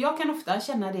 Så då, jag kan ofta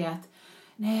känna det att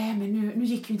nej men nu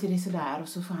gick ju inte det sådär och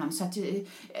så får han så att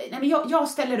nej men jag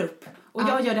ställer upp och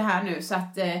jag gör det här nu så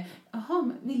att jaha,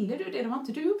 men ville du det? Då var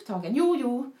inte du upptagen?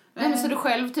 Jo. Nej, men så du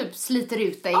själv typ sliter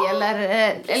ut dig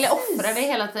eller offrar dig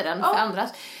hela tiden för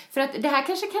andras. För att det här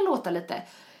kanske kan låta lite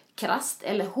krasst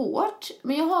eller hårt,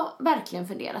 men jag har verkligen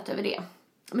funderat över det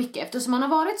mycket eftersom man har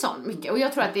varit sån mycket. Och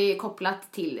jag tror att det är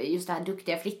kopplat till just det här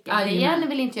duktiga flickan igen,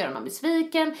 vill inte göra någon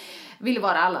besviken, vill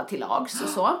vara alla till lags och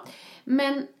så.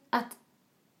 Men att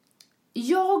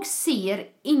jag ser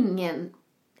inget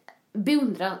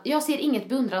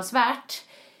beundransvärt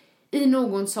i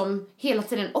någon som hela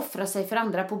tiden offrar sig för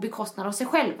andra på bekostnad av sig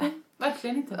själv.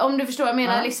 Verkligen inte. Om du förstår, jag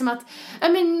menar liksom att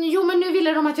men nu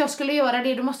ville de att jag skulle göra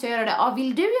det, då måste jag göra det. Ja,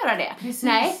 vill du göra det?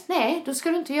 Precis. Nej, då ska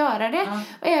du inte göra det.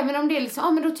 Och även om det är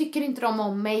liksom, men då tycker inte de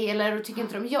om mig eller då tycker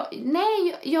inte de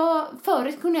jag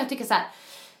förut kunde jag tycka så här.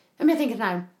 Men jag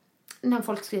tänker när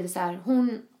folk skriver så här,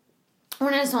 hon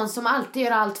är en sån som alltid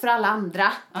gör allt för alla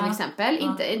andra, till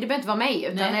exempel. Det behöver inte vara mig,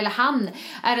 utan eller han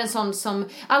är en sån som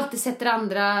alltid sätter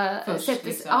andra först.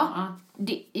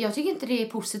 Jag tycker inte det är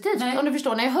positivt. Nej. Om du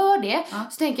förstår, när jag hör det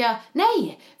så tänker jag,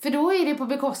 nej, för då är det på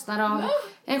bekostnad av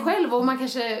en själv och man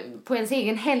kanske på ens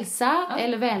egen hälsa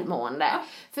eller välmående.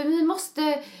 För vi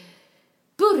måste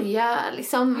börja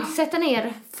liksom sätta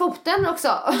ner foten också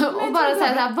och bara säga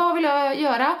så här, vad vill jag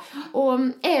göra? Och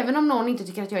även om någon inte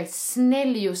tycker att jag är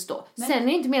snäll just då. Nej. Sen är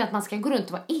det inte mer att man ska gå runt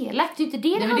och vara elak. Det är inte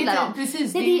det det handlar om.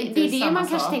 Precis, det är det man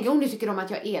kanske tänker, om du tycker om att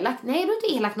jag är elak. Nej, du är inte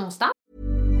elak någonstans.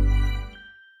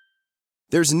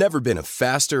 There's never been a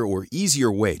faster or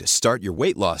easier way to start your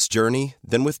weight loss journey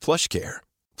than with PlushCare.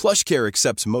 PlushCare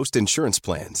accepts most insurance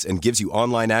plans and gives you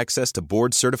online access to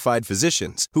board-certified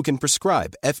physicians who can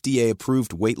prescribe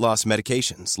FDA-approved weight loss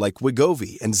medications like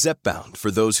Wegovy and Zepbound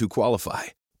for those who qualify.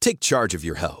 Take charge of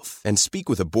your health and speak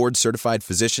with a board-certified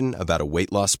physician about a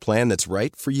weight loss plan that's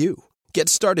right for you. Get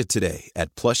started today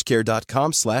at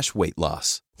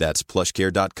plushcare.com/weightloss. That's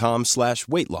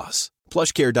plushcare.com/weightloss.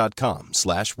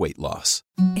 plushcare.com/weightloss.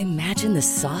 Imagine the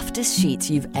softest sheets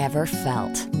you've ever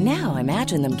felt. Now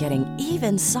imagine them getting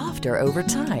even softer over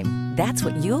time. That's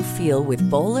what you'll feel with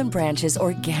Boll & Branch's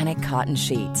organic cotton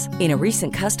sheets. In a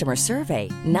recent customer survey,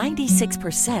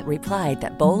 96% replied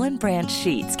that Boll & Branch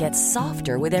sheets get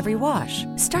softer with every wash.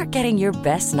 Start getting your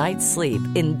best night's sleep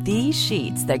in these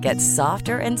sheets that get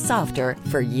softer and softer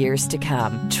for years to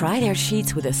come. Try their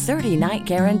sheets with a 30-night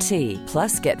guarantee.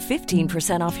 Plus, get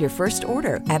 15% off your first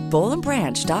order at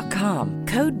BollandBranch.com.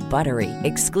 Code BUTTERY.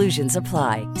 Exclusions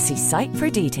apply. See site for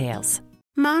details.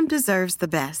 Mom deserves the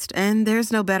best, and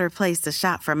there's no better place to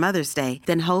shop for Mother's Day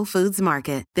than Whole Foods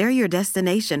Market. They're your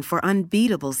destination for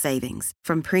unbeatable savings,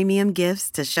 from premium gifts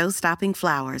to show-stopping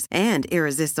flowers and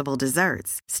irresistible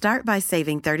desserts. Start by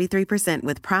saving 33%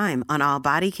 with Prime on all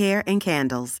body care and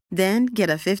candles. Then get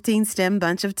a 15-stem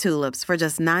bunch of tulips for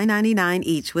just $9.99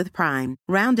 each with Prime.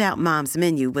 Round out Mom's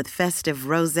menu with festive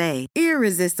rosé,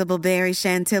 irresistible berry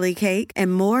chantilly cake,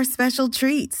 and more special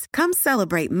treats. Come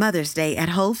celebrate Mother's Day at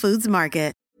Whole Foods Market.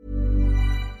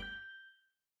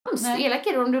 Elak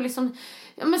är det om du liksom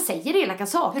säger elaka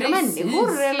saker om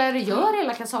människor eller gör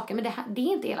elaka saker, men det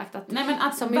är inte elakt att... Nej, men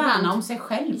att som värna om sig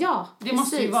själv. Ja, det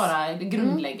måste ju vara det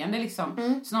grundläggande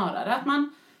liksom. Snarare att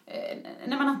man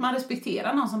att man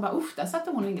respekterar någon som bara, där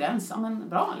satte hon en gräns. Ja, men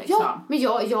bra liksom. Ja, men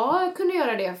jag kunde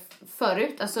göra det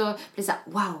förut. Alltså, bli så här,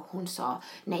 wow, hon sa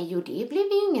nej och det blev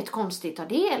ju inget konstigt av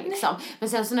det liksom. Men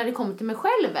sen så när det kom till mig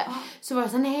själv så var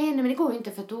jag så här, nej men det går ju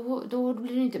inte för att då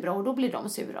blir det inte bra och då blir de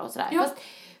sura och sådär. Ja. Fast,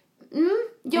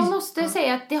 jag måste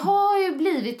säga att det har ju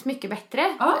blivit mycket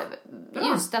bättre.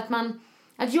 Just att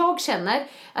jag känner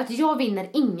att jag vinner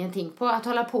ingenting på att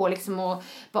hålla på liksom och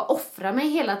bara offra mig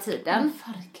hela tiden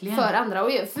för andra.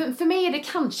 Och för mig är det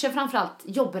kanske framförallt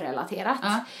jobbrelaterat.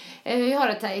 Jag har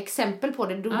ett exempel på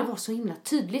det då det var så himla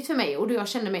tydligt för mig och då jag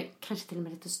kände mig kanske till och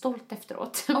med lite stolt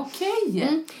efteråt.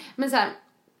 Okej. Men så här,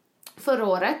 förra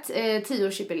året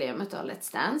 10-årsjubileumet av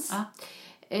Let's Dance.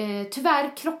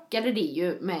 Tyvärr krockade det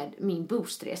ju med min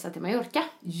boostresa till Mallorca.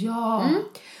 Ja.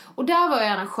 Och där var jag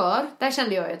arrangör. Där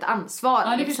kände jag ett ansvar.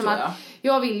 Ja, det liksom att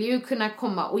jag vill ju kunna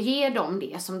komma och ge dem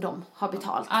det som de har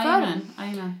betalt för.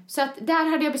 Amen. Så att där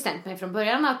hade jag bestämt mig från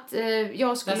början att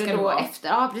jag skulle då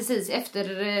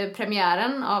efter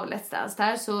premiären av Let's Dance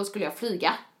där så skulle jag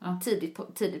flyga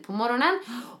tidigt på morgonen.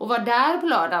 Och var där på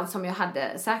lördagen som jag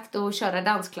hade sagt och köra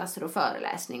dansklasser och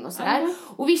föreläsning och sådär.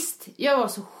 Och visst, jag var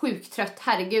så sjukt trött,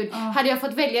 herregud. Hade jag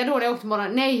fått välja då när jag åkte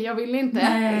morgonen? Nej, jag ville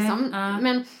inte. Liksom.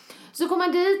 Men så kom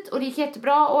man dit och det gick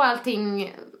jättebra och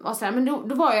allting var sådär. Men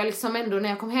då var jag liksom ändå när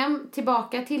jag kom hem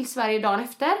tillbaka till Sverige dagen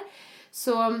efter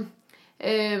så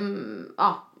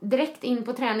direkt in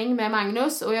på träning med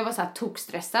Magnus och jag var så här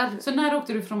tokstressad. Så när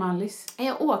åkte du från Alice?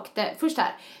 Jag åkte först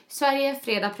här, Sverige,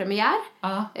 fredag premiär.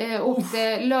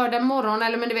 Åkte lördag morgon,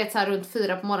 eller men du vet så här runt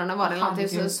 4 på morgonen var det någonting,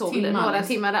 så sov några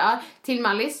timmar där, till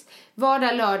Mallis. Var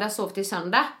där lördag, sov till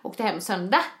söndag, åkte hem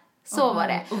söndag. Så var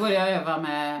det. Och började öva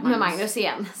med Magnus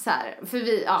igen så här, för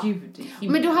vi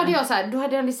Gud, men då hade jag så här, då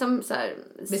hade jag liksom så här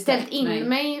ställt in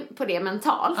mig på det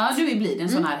mentalt. Ja, du blir en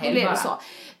sån här helg bara. Så.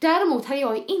 Däremot hade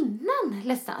jag innan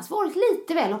Let's Dance varit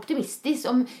lite väl optimistisk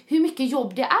om hur mycket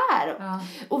jobb det är.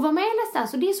 Och vara med i Let's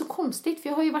Dance, och det är så konstigt för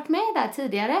jag har ju varit med där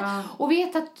tidigare och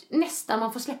vet att nästan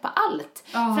man får släppa allt.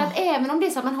 För att även om det är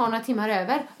så att man har några timmar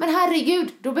över, men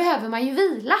herregud, då behöver man ju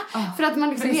vila. För att man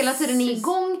liksom hela tiden är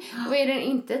igång, och är det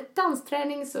inte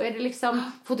dansträning så är det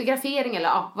liksom fotografering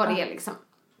eller vad det är liksom.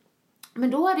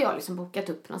 Men då hade jag liksom bokat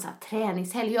upp någon sån här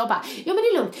träningshelg. Jag bara, ja men det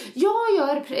är lugnt. Jag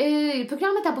gör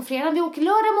programmet här på fredag. Vi åker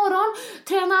lördag morgon,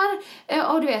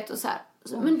 tränar, och du vet och så här.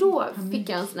 Men då fick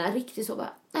jag en sån här riktig så bara,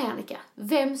 nej Annika,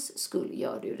 vems skull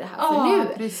gör du det här för nu?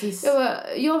 Precis.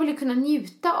 Jag ville kunna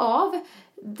njuta av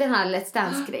den här Let's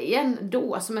Dance-grejen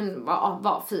då, som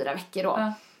var 4 veckor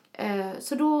då.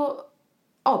 Så då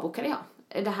avbokade jag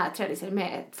det här träningshelgen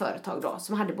med ett företag då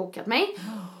som hade bokat mig.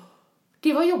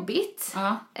 Det var jobbigt.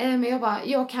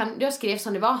 Men jag skrev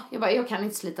som det var. Jag kan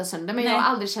inte slita sönder. Men jag har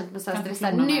aldrig känt mig så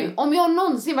stressad nu. Om jag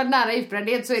någonsin varit nära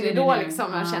utbrändhet så är det då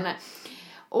liksom jag känner.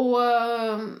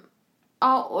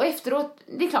 Och efteråt,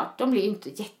 det är klart, de blir ju inte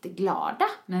jätteglada.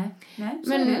 Nej,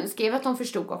 men skrev att de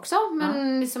förstod också.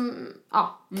 Men liksom,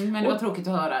 men det var tråkigt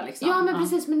att höra liksom. Ja, men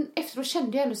precis. Men efteråt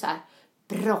kände jag ändå så här,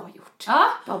 bra gjort.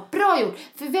 Bra gjort.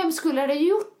 För vem skulle ha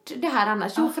gjort det här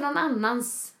annars? Jo, för någon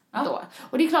annans. Då.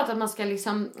 Och det är klart att man ska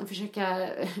liksom försöka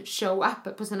show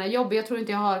up på sina jobb. Jag tror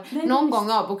inte jag har någon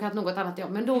gång avbokat något annat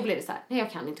jobb. Men då blir det så här, nej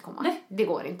jag kan inte komma. Det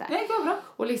går inte. Nej, det går bra.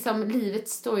 Och liksom livet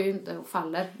står ju inte och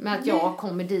faller med att jag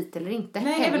kommer dit eller inte.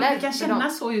 Nej, även om det kan känna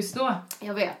så just då.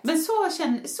 Jag vet. Men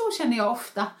så känner jag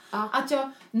ofta. Att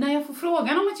när jag får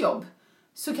frågan om ett jobb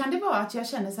så kan det vara att jag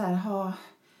känner så här,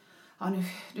 nu,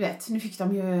 du vet, nu fick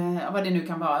de ju, vad det nu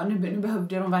kan vara, nu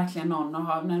behövde de verkligen någon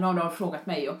när någon har frågat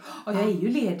mig och jag är ju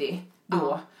ledig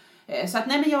då. Så att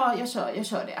nej men jag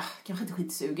kör det. Kanske inte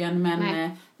skitsugen men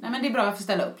nej men det är bra att få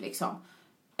ställa upp liksom.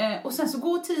 Och sen så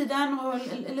går tiden och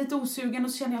är lite osugen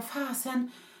och så känner jag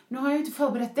fasen, nu har jag ju inte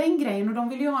förberett den grejen och de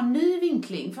vill ju ha en ny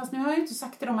vinkling. Fast nu har jag ju inte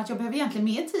sagt till dem att jag behöver egentligen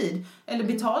mer tid eller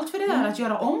betalt för det där att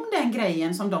göra om den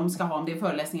grejen som de ska ha, om det är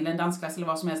föreläsning eller en dansklass eller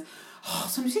vad som helst.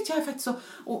 Så nu sitter jag här faktiskt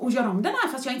och gör om den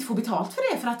här fast jag inte får betalt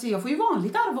för det för att jag får ju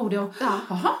vanligt arvode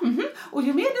och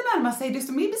ju mer det närmar sig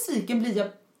desto mer besviken blir jag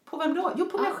på vem då? Jo,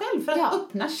 på mig själv för att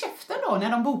öppna käften då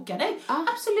när de bokar dig.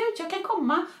 Absolut, jag kan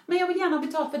komma men jag vill gärna ha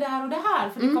betalt för det här och det här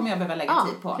för det kommer jag behöva lägga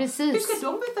tid på. Precis. Hur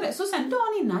ska de veta det? Så sen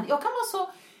dagen innan, jag kan vara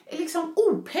så liksom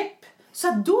opepp så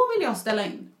att då vill jag ställa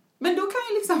in. Men då kan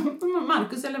ju liksom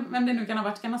Marcus eller vem det nu kan ha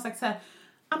varit kan ha sagt så här,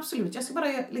 absolut, jag ska bara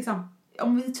liksom,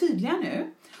 om vi är tydliga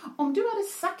nu, om du hade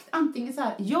sagt antingen så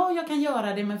här, ja jag kan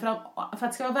göra det men för att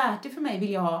det ska vara värt det för mig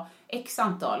vill jag ha x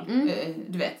antal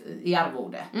du vet, i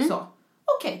arvode så.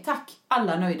 Okej, tack.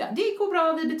 Alla nöjda. Det går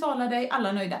bra, vi betalar dig,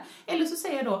 alla nöjda. Eller så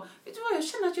säger jag då, vet du vad, jag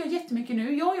känner att jag är jättemycket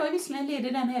nu. Ja, jag är visserligen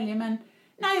ledig den helgen, men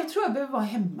nej, jag tror jag behöver vara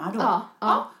hemma då.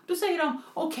 Då säger de,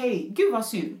 okej, gud vad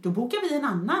synd, då bokar vi en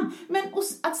annan. Men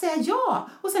att säga ja,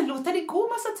 och sen låta det gå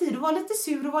massa tid och vara lite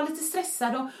sur och vara lite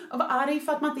stressad och vara arg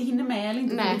för att man inte hinner med eller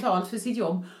inte får betalt för sitt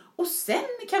jobb. Och sen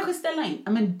kanske ställa in,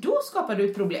 men då skapar du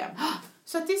ett problem.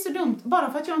 Så att det är så dumt,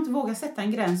 bara för att jag inte vågar sätta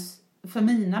en gräns för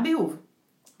mina behov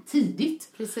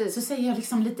tidigt. Precis. Så säger jag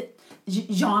liksom lite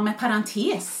ja med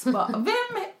parentes.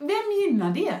 Vem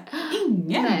gynnar det?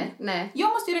 Ingen. Nej. Jag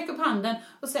måste ju räcka upp handen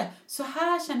och säga så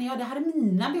här känner jag, det här är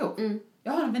mina behov.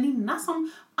 Jag har en väninna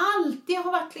som alltid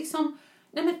har varit liksom,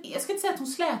 nej men jag ska inte säga att hon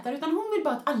slätar utan hon vill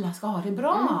bara att alla ska ha det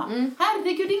bra.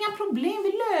 Herregud, inga problem,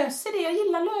 vi löser det. Jag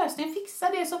gillar lösningen,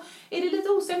 fixar det. Så är det lite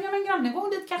osämja med en granne, går hon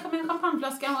dit kanske med en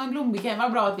champagneflaska och en blombukett.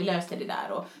 Vad bra att vi löste det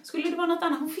där. Och skulle det vara något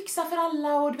annat, hon fixar för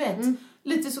alla och du vet.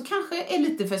 Lite så kanske är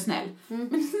lite för snäll.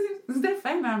 Men Steffa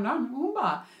är med och hon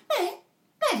bara, nej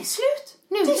det är slut.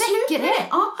 Nu räcker det.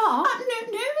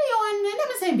 Nu är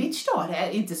jag en bitch då. Det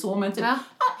är inte så, men typ.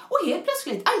 Och helt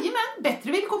plötsligt, ajamän,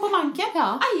 bättre villkor på banken.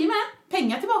 Ajamän,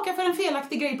 pengar tillbaka för en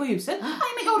felaktig grej på huset.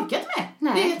 Ajamän, jag orkar inte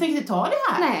med. Jag tänkte inte ta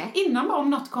det här. Innan bara om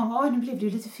något kom, nu blev det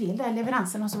ju lite fel där,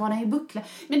 leveransen och så var den ju buckla.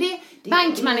 Men det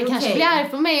bankmannen kanske blir arg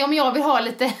på mig om jag vill ha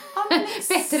lite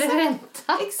bättre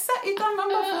ränta. Exakt, utan man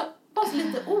bara så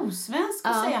lite osvensk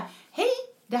och säga, hej,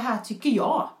 det här tycker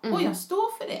jag. Och jag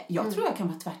står för det. Jag tror jag kan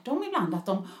vara tvärtom ibland. Att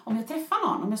om jag träffar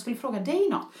någon, om jag skulle fråga dig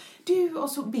något. Du, och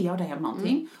så ber jag dig om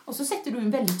någonting. Och så sätter du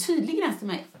en väldigt tydlig gräns till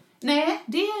mig. Nej,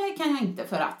 det kan jag inte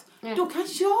för att. Då kan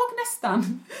jag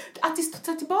nästan att det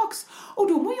står tillbaks. Och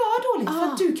då mår jag dåligt för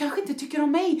att du kanske inte tycker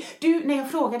om mig. Du, när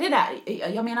jag frågar det där,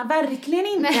 jag menar verkligen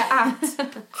inte att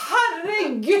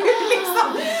herregud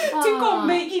liksom, tyck om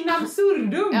mig in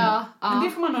absurdum. Men det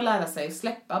får man nog lära sig att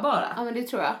släppa bara. Ja, men det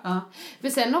tror jag.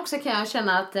 Men sen också kan jag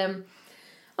känna att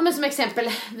men som exempel,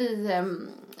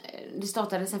 det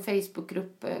startades en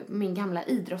Facebookgrupp, min gamla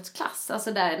idrottsklass,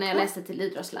 alltså där när jag läste till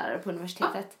idrottslärare på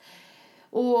universitetet.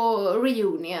 Och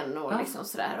reunion och liksom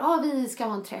sådär. Vi ska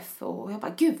ha en träff. Och jag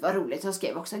bara, gud vad roligt. Jag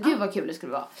skrev också, gud vad kul det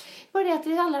skulle vara. Bara det att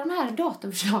det är alla de här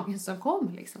datumförslagen som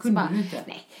kom. Liksom. Kunde så bara, du inte?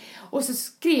 Nej. Och så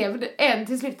skrev en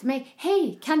till slut till mig,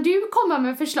 hej, kan du komma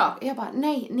med förslag? Och jag bara,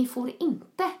 nej, ni får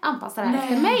inte anpassa det här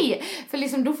efter mig. För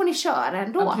liksom, då får ni köra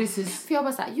ändå. Ja, precis. För jag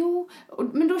bara såhär,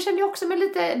 men då kände jag också mig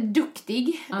lite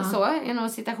duktig. Så, inom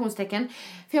citationstecken.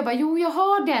 För jag bara, jag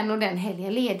har den och den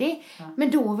helgen ledig.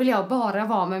 Men då vill jag bara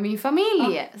vara med min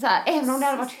familj. Så här, även om det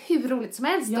hade varit hur roligt som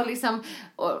helst. Och liksom,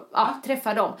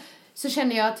 träffa dem. Så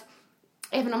känner jag att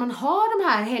även om man har de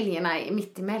här helgerna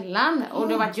mitt emellan och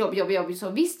det har varit jobb, så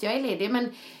visst, jag är ledig, men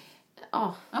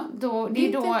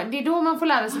det är då man får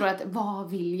lära sig då att vad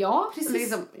vill jag? Precis.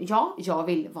 Liksom, jag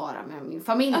vill vara med min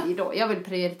familj då. Jag vill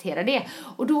prioritera det.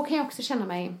 Och då kan jag också känna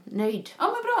mig nöjd. Ja,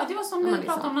 men bra. Det var som vi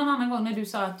pratade om någon annan gång när du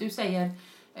sa att du säger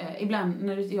ibland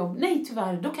när du är i jobb, nej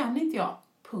tyvärr, då kan inte jag.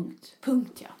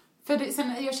 Punkt, ja. För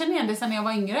jag känner igen det sen när jag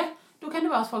var yngre. Då kan det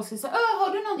vara att folk säger så här,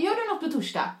 gör du något på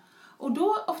torsdag? Och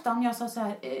då ofta om jag sa så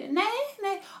här, nej,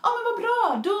 men vad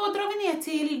bra, då drar vi ner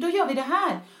till, då gör vi det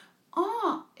här.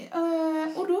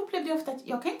 Och då upplevde jag ofta att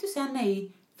jag kan inte säga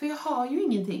nej, för jag har ju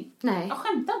ingenting. Nej. Jag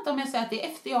skämtar inte om jag säger att det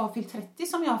är efter jag har fyllt 30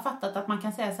 som jag har fattat att man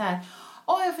kan säga så här,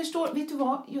 jag förstår, vet du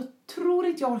vad, jag tror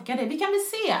inte jag orkar det. Vi kan väl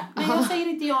se, men jag säger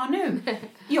inte ja nu.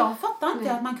 Jag fattar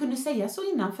inte att man kunde säga så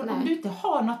innan, för om du inte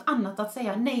har något annat att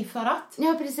säga nej för att.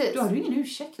 Ja, precis. Då har du ingen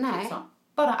ursäkt liksom.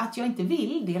 Bara att jag inte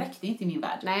vill, det räckte inte i min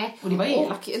värld. Nej. Och det var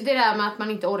elakt. Och det där med att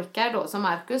man inte orkar då, som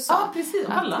Marcus sa. Ja, precis.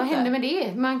 Vad händer med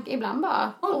det? Ibland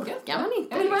bara orkar man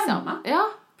inte. Jag vill vara liksom. hemma. Ja,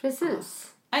 precis.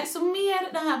 Nej, så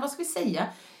mer det här, vad ska vi säga?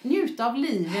 Njuta av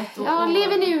livet.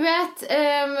 Lev i nuet.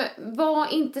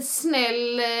 Var inte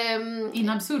snäll. In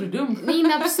absurdum.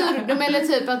 Eller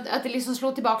typ att det liksom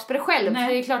slår tillbaka på dig själv. Nej.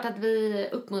 För det är klart att vi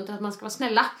uppmuntrar att man ska vara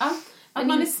snälla. Ja, att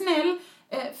man är snäll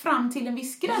fram till en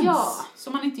viss gräns. Ja.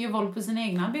 Så man inte gör våld på sina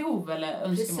egna behov eller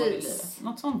önskemål i livet.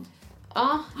 Något sånt.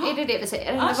 Ja, är det vi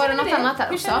säger? Eller var det något annat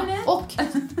här också? Och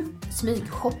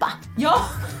smygshoppa. Ja.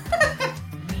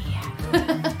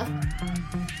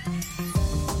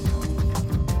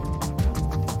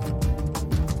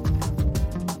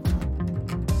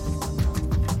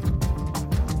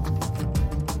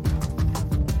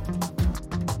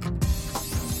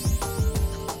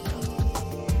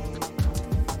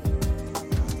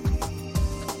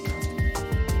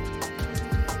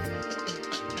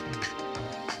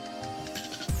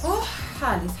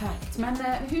 Härligt. Men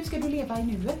hur ska du leva i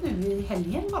nuet nu i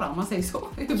helgen bara, om man säger så?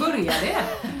 Hur börjar det?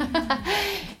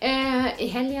 I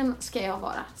helgen ska jag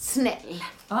vara snäll.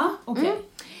 Ja, okej.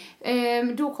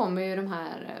 Då kommer ju de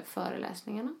här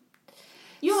föreläsningarna.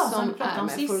 Ja, som är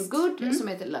med For Good, som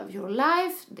heter Love Your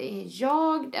Life. Det är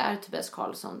jag, det är Tobias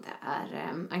Karlsson, det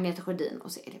är Agneta Sjödin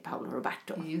och så är det Paolo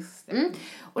Roberto. Just det.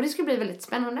 Och det ska bli väldigt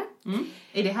spännande.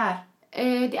 Är det här?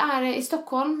 Det är i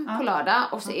Stockholm på lördag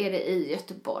och så är det i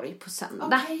Göteborg på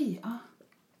söndag. Okej.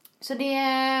 Så det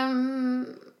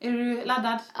är du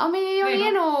laddad? Ja, men jag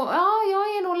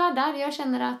är nog laddad. Jag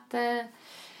känner att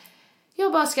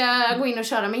jag bara ska gå in och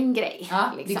köra min grej.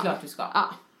 Ja, liksom. Det är klart du ska. Ja.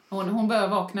 Hon börjar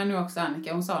vakna nu också,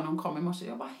 Annika. Hon sa när hon kom i morse,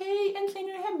 jag bara, hej, äntligen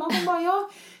är du hemma. Hon bara,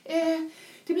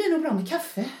 det blir nog bra med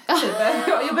kaffe.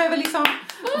 Jag behöver liksom,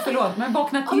 förlåt, men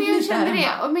vakna till lite här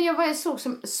hemma. Men jag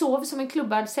sov som en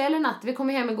klubbad säl en natt. Vi kom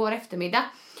hem igår eftermiddag.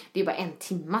 Det är bara 1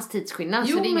 timmas tidsskillnad,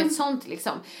 så det är inget sånt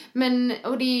liksom. Men,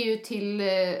 och det är ju till,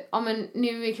 men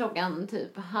nu är klockan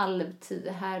typ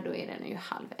 9:30 här, då är den ju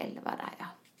 10:30 där,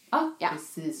 Ja,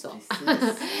 precis.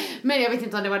 Men jag vet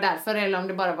inte om det var därför eller om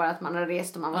det bara var att man hade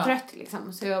rest och man var trött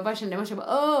liksom. Så jag bara kände,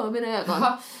 mina ögon.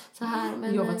 Så här,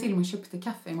 men jag var till och med köpte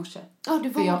kaffe i morse. Ja, du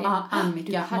var det.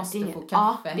 Annika måste få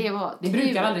kaffe. Ja, det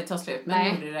brukar aldrig ta slut, men nu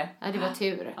gjorde det. Ja, det var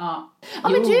tur. Ja,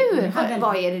 men du,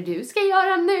 vad är det du ska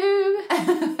göra nu?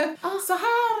 Så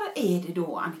här är det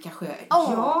då, Annika Sjö.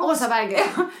 Åsa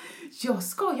Berggren. Jag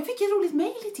fick ett roligt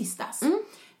mejl i tisdags.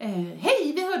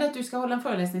 Hej, vi hörde att du ska hålla en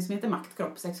föreläsning som heter Makt,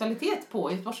 kropp, sexualitet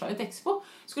på Göteborgsvarvet Expo.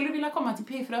 Skulle du vilja komma till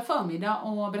P4 förmiddag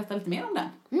och berätta lite mer om den?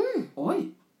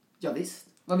 Oj, Ja, visst.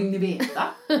 Vad vill ni veta?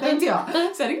 Tänkte jag.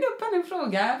 Så jag ringde upp henne och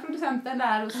frågade producenten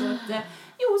där och så att...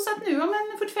 så att nu om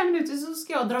 45 minuter så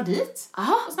ska jag dra dit.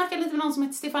 Aha. Och snacka lite med någon som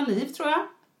heter Stefan Liv, tror jag.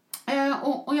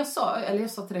 Och jag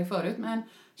sa till dig förut, men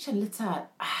kände lite så här...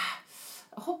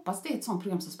 Jag hoppas det är ett sånt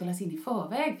program som spelas in i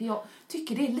förväg. För jag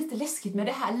tycker det är lite läskigt med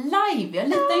det här live. Jag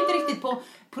litar inte riktigt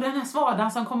på den här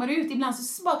svadan som kommer ut. Ibland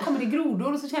så bara kommer det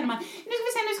grodor och så känner man, nu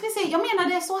ska vi se, jag menar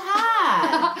det så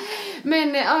här.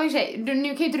 Men nu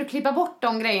kan ju inte du klippa bort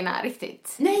de grejerna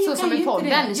riktigt. Nej, jag så kan som ju i inte podden.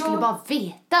 det. Ni skulle bara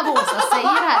veta vad Åsa säger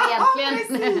här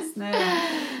egentligen. Precis.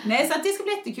 Nej, så att det ska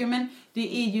bli jättekul, men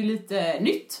det är ju lite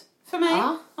nytt för mig.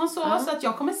 Ja. Så att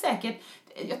jag kommer säkert...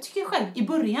 Jag tycker själv, i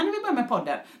början när vi började med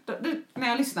podden, när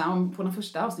jag lyssnade på den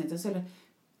första avsnittet så är det...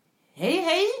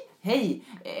 Hej,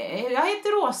 jag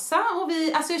heter Rosa och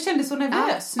jag kände så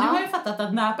nervös. Nu har jag fattat att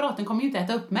den här apparaten kommer ju inte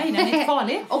äta upp mig, den är inte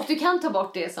farlig. Och du kan ta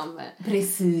bort det som...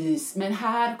 Precis, men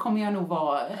här kommer jag nog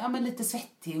vara lite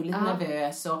svettig och lite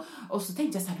nervös. Och så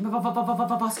tänkte jag så här, men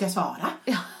vad ska jag svara?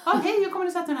 Hej, hur kommer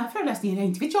det sig att den här föreläsningen,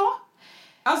 inte vet jag.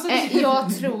 Alltså,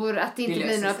 jag tror att det inte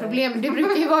blir några problem. Du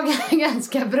brukar ju vara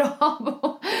ganska bra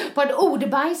på att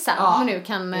ordbajsa, om man nu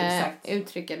kan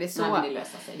uttrycka det så. Nej, men det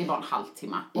löser sig. Det var en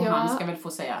halvtimme. Och han ska väl få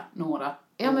säga några.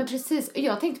 Ja, men precis.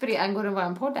 Jag tänkte på det angående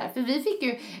vår podd där. För vi fick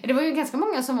ju, det var ju ganska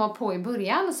många som var på i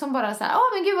början som bara så här,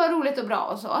 men gud vad roligt och bra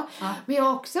och så. Ja. Men jag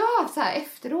har också haft så här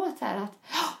efteråt så här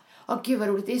att gud vad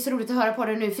roligt, det är så roligt att höra på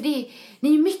det nu. För ni är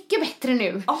ju mycket bättre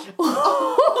nu.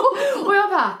 Och jag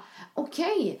bara,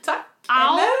 okej. Tack.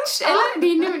 Eller det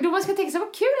är nu då man ska tänka så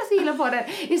vad kul att jag gillar på det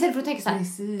istället för att tänka så här,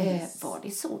 var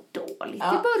det så dåligt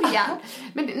i början?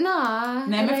 Men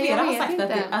nej, men flera har sagt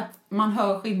att man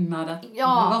hör skillnad att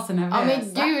var så nervösa. Ja,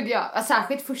 men gud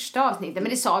särskilt första avsnittet, men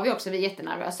det sa vi också, vi är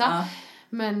jättenervösa.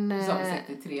 Men så har vi sagt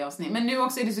det 3 avsnitt. Men nu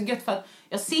också är det så gött för att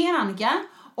jag ser Annika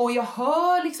och jag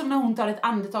hör liksom när hon tar ett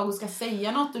andetag och ska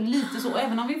säga något och lite så,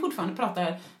 även om vi fortfarande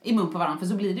pratar i mun på varandra, för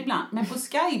så blir det ibland. Men på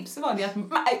Skype så var det att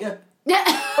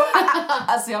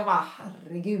alltså jag bara,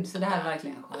 herregud, så det här är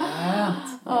verkligen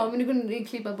skönt. Ja, men du kunde ju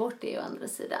klippa bort det å andra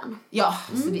sidan. Ja,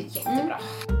 så det är jättebra.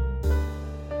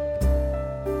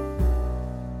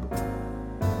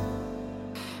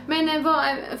 Men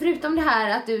förutom det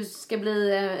här att du ska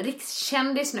bli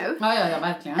rikskändis nu. Ja,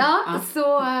 verkligen. Ja, så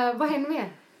vad händer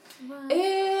mer?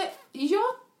 Jag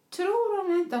tror,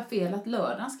 om jag inte har fel, att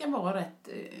lördagen ska vara rätt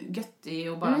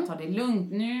göttig och bara ta det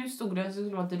lugnt. Nu stod det att det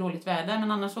skulle vara lite dåligt väder,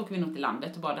 men annars åker vi nog till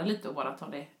landet och badar lite och bara ta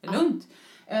det lugnt.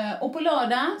 Och på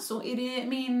lördag så är det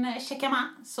min checkamma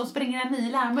som springer en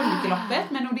mil här,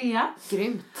 Mölnlyckeloppet med Nordea.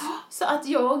 Grymt. Så att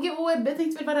jag och Ebbe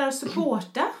tänkte väl vara där och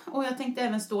supporta. Och jag tänkte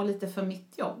även stå lite för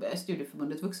mitt jobb,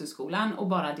 Studieförbundet Vuxenskolan, och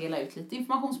bara dela ut lite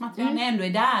informationsmaterial. När jag ändå är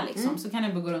där liksom, så kan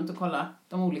jag gå runt och kolla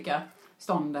de olika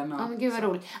stånden. Ja, men gud vad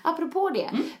roligt. Apropå det,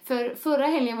 för förra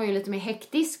helgen var ju lite mer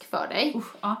hektisk för dig.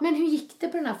 Men hur gick det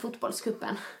på den här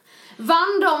fotbollskuppen?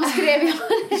 Vann de, skrev jag.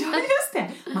 Ja, just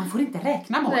det. Man får inte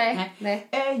räkna mål. Nej.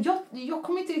 Jag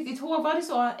kommer inte riktigt ihåg, var det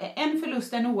så? En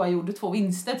förlust, en oavgjord, 2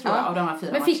 vinster tror jag av de här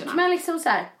 4 matcherna. Men fick man liksom så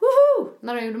här, woho,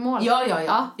 när de gjorde mål? Ja,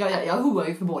 jag hoar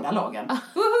ju för båda lagen.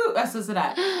 Woho, alltså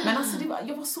sådär. Men alltså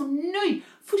jag var så nöjd.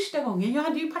 Första gången, jag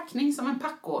hade ju packning som en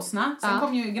packåsna. Sen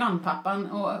kom ju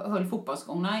grannpappan och höll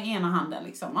fotbollsskorna i ena handen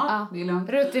liksom. Ja, det är lugnt.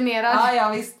 Rutinerad. Ja,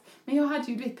 visst. Men jag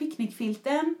hade ju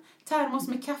picknickfilten, termos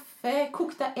med kaffe,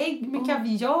 kokta ägg med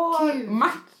kaviar,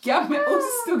 macka med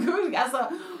ost och gurka. Alltså,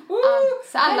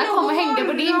 så alla kom och hängde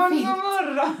på din filt.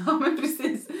 Ja, men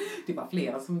precis. Det var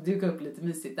flera som dukade upp lite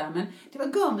mysigt där, men det var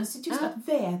görmysigt just att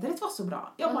vädret var så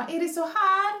bra. Jag bara, är det så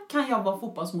här kan jag vara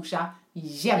fotbollsmorsa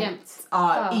jämt.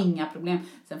 Ja, inga problem.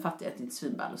 Sen fattade jag att det inte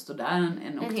svinball att stå där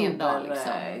en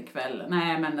oktoberkväll.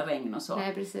 Nej, men regn och så.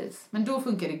 Nej, precis. Men då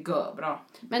funkar det bra.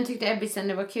 Men tyckte Ebbisen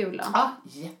det var kul då? Ja,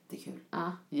 jättekul.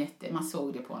 Man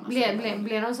såg det på henne.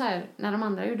 Blev de så här, när de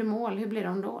andra gjorde mål, hur blev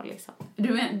de då liksom?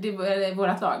 Det var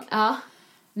vårat lag? Ja.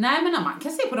 Nej, men man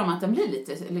kan se på dem att de blir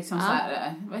lite liksom så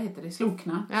här, vad heter det,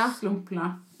 slokna,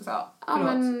 slumpna. Så,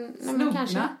 men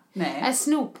kanske. Nej.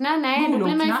 Snopna, nej, då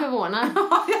blir man ju förvånad.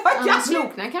 Men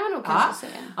slokna kan man nog kanske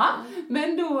säga. Ja,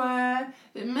 men då,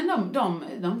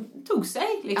 de tog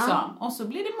sig liksom. Och så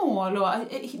blev det mål och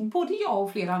både jag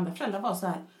och flera andra föräldrar var så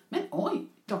här, men oj,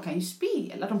 de kan ju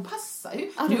spela, de passar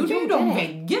ju. Nu gjorde ju de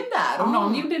väggen där och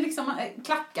någon gjorde liksom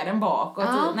klackade den bak. Och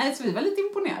nej, så vi var lite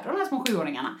imponerade av de här små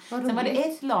 7-åringarna. Sen var det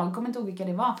ett lag, kommer inte ihåg vilka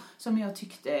det var, som jag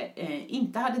tyckte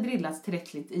inte hade drillats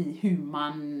tillräckligt i hur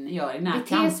man gör i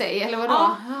närkamp. Bete sig, eller vadå?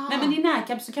 Ja. Nej, men i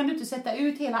närkamp så kan du inte sätta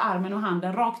ut hela armen och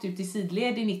handen rakt ut i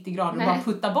sidled i 90 grader och bara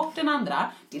putta bort den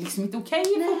andra. Det är liksom inte okej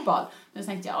i fotboll. Men så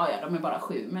tänkte jag, de är bara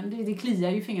 7. Men det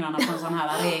kliar ju fingrarna på en sån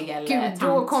här regel. Gud,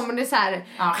 då kommer det så här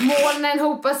molnen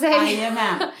ihop dopa sig.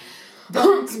 Jajamän.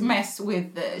 Don't mess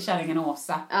with kärringen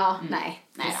Åsa. Ja, nej,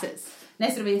 då. precis.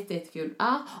 Nej, så det var jättekul.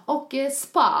 Ja, och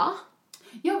spa.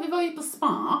 Ja, vi var ju på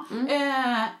spa.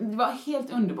 Det var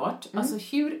helt underbart. Alltså,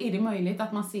 hur är det möjligt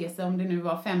att man ser sig om det nu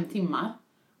var 5 timmar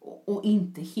och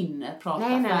inte hinner prata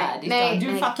färdigt? Nej,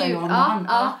 du fattar ju om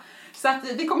ja. Så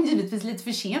att det kom givetvis lite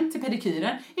för sent till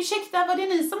pedikyren. Ursäkta, var det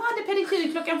ni som hade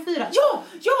pedikyr klockan 4? Ja!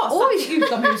 Satt i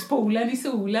utomhuspoolen i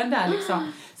solen där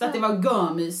liksom. Så att det var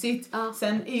görmysigt. Ja.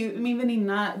 Sen är ju min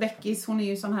väninna Beckis, hon är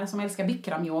ju sån här som älskar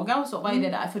bikramyoga och så. Vad är det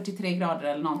där? 43 grader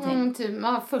eller någonting? Typ,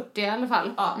 40 i alla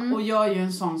fall. Ja, och jag är ju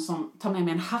en sån som tar med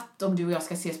mig en hatt om du och jag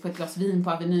ska ses på ett glas vin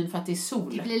på Avenyn för att det är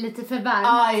sol. Det blir lite för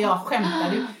varmt. Jag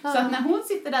skämtar du. Så att när hon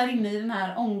sitter där inne i den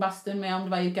här ångbastun med om det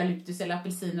var eukalyptus eller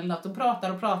apelsin eller något och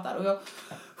pratar och jag...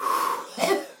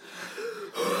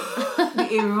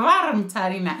 Det är varmt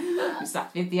här inne. Nu satt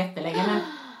vi inte jättelänge men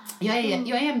jag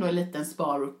är ändå en liten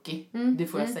spa-rookie. Det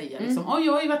får jag säga liksom.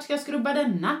 Oj, vart ska jag skrubba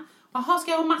denna? Jaha,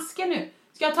 ska jag ha masken nu?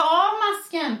 Ska jag ta av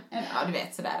masken? Ja, du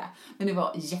vet sådär. Men det var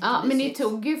jättemysigt. Ja, men ni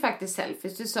tog ju faktiskt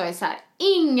selfies. Du sa ju så här: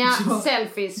 inga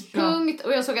selfies, punkt.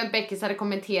 Och jag såg att Beckis hade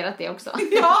kommenterat det också.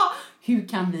 Ja, hur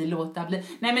kan vi låta bli?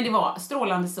 Nej, men det var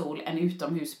strålande sol, en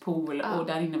utomhuspool och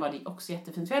där inne var det också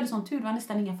jättefint. För jag hade sån tur, det var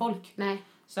nästan inga folk. Nej.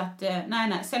 Så att,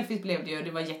 nej, selfies blev det ju,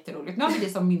 det var jätteroligt. Nu har vi det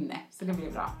som minne, så det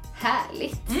blev bra.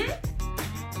 Härligt.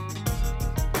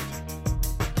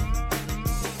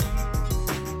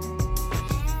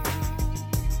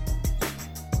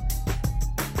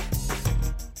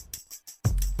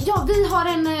 Ja, vi har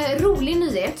en rolig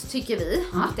nyhet tycker vi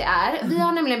att det är. Vi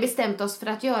har nämligen bestämt oss för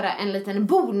att göra en liten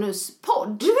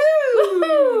bonuspodd.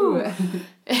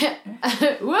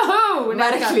 Woho!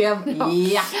 Verkligen.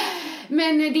 Ja.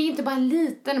 Men det är inte bara en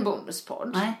liten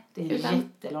bonuspodd. Nej, det är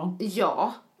jättelång.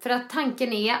 Ja, för att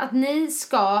tanken är att ni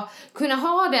ska kunna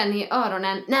ha den i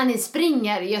öronen när ni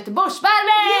springer i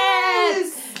Göteborgsvarvet!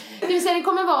 Yes! Det vill säga det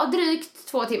kommer vara drygt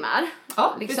 2 timmar.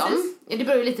 Ja, liksom. precis. Det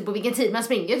beror ju lite på vilken tid man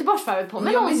springer Göteborgsvarvet på,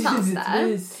 men någonstans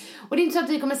där. Och det är inte så att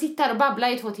vi kommer sitta här och babbla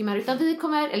i 2 timmar, utan vi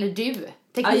kommer, eller du,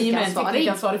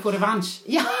 teknikansvarig får revansch.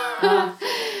 Ja,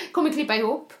 kommer klippa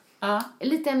ihop en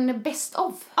liten best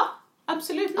of. Ja,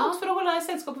 absolut. Något för att hålla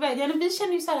sällskap på vägen. Vi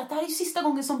känner ju så här att det här är sista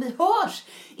gången som vi hörs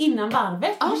innan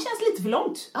varvet. Det känns lite för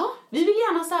långt. Vi vill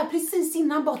gärna så här precis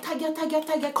innan bara tagga.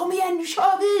 Kom igen, nu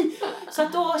kör vi! Så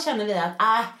att då känner vi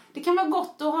att det kan vara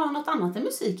gott att ha något annat än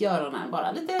musik i öronen.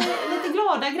 Bara lite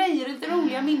glada grejer, lite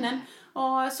roliga minnen.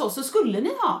 Och så skulle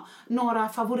ni ha några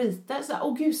favoriter.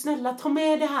 Så gud snälla, ta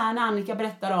med det här när Annika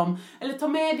berättar om. Eller ta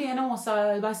med det när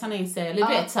Åsa Barsanese. Eller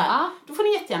du vet så här. Då får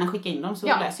ni jättegärna skicka in dem så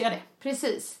läser jag det.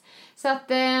 Precis. Så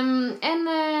att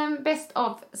en best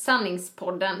of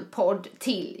sanningspodden podd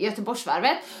till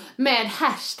Göteborgsvarvet med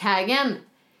hashtaggen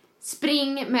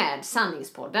Spring med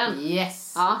sanningspodden.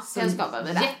 Yes. Ja, sen skapar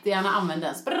vi det. Jättegärna använd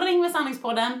den. Spring med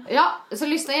sanningspodden. Ja, så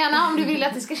lyssna gärna om du vill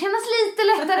att det ska kännas lite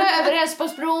lättare över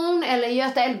Älvsborgsbron eller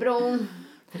Göta älvbron.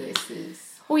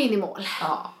 Precis. Och in i mål.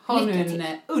 Ja, ha nu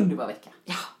en underbar vecka.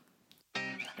 Ja.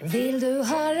 Vill du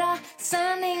höra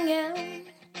sanningen?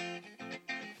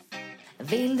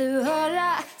 Vill du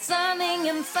höra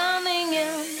sanningen?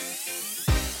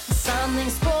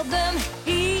 Sanningspodden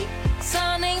i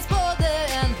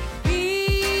sanningspodden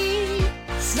i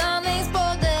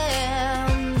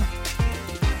sanningspodden.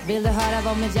 Vill du höra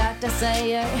vad mitt hjärta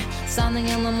säger?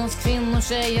 Sanningen om oss kvinnor,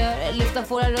 tjejer. Lyfta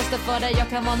våra röster för dig. Jag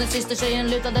kan vara din syster, tjejen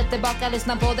lutade tillbaka.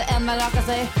 Lyssna på det än man rakar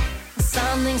sig.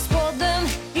 Sanningspodden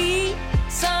i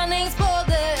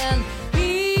sanningspodden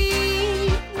i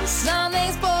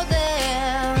sanningspodden.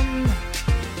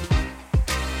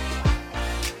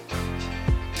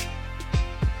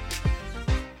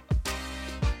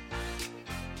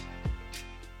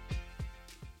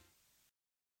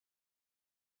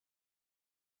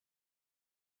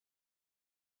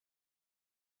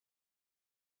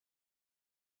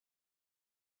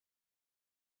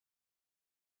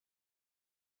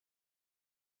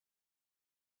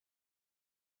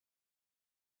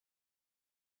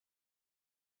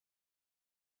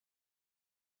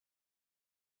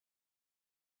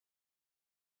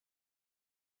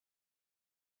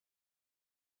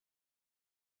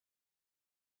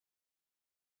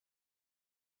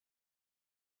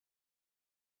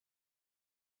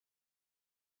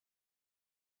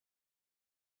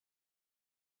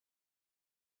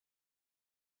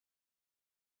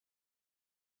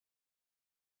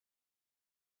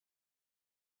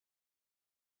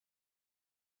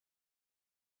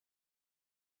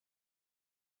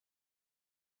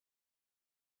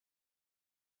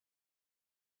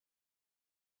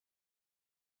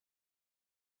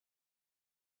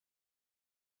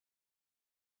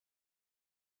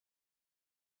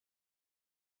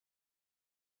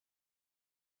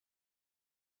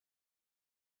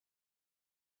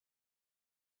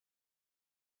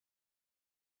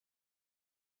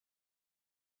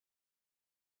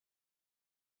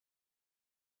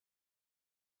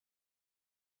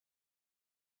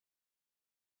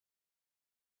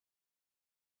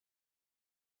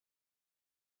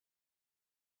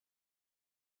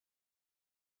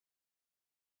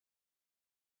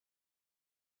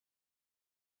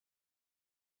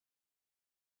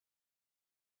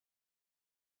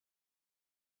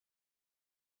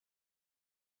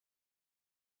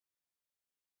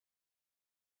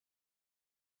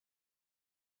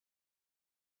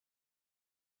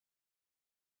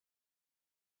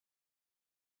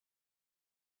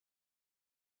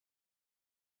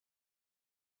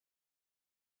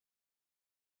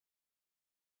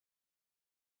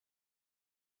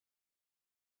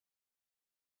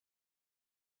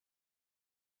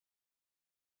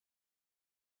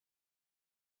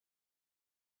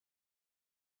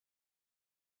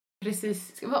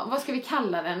 Precis. Vad ska vi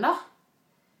kalla den då?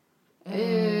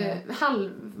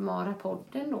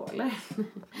 Halvmara-podden då, eller?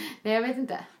 Nej, jag vet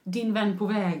inte. Din vän på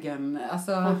vägen.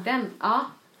 Alltså, podden, ja.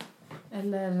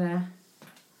 Eller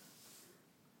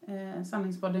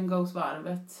Sanningspodden Goes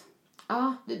varvet.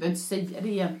 Ja. Vi behöver inte säga det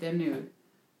egentligen nu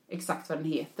exakt vad den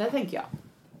heter, tänker jag.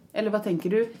 Eller vad tänker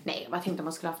du? Nej, jag bara tänkte om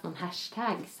man skulle haft någon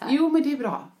hashtag. Så här. Jo, men det är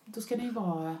bra. Då ska det ju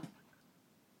vara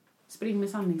Spring med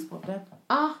Sanningspodden.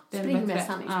 Ja, Spring med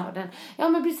Sanningspodden. Ja,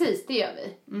 men precis, det gör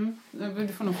vi. Du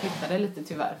får nog flytta det lite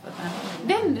tyvärr. För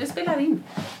den spelar in.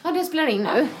 Ja, den spelar in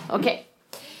nu. Okej.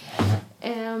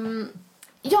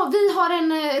 Ja, vi har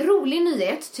en rolig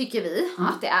nyhet, tycker vi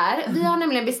att det är. Vi har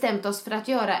nämligen bestämt oss för att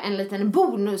göra en liten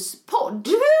bonuspodd.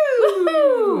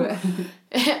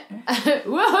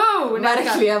 Woho!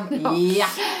 Verkligen. Ja.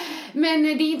 Men det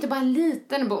är inte bara en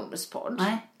liten bonuspodd.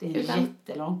 Nej, det är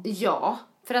jättelång. Ja,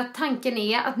 för att tanken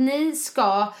är att ni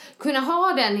ska kunna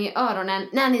ha den i öronen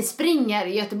när ni springer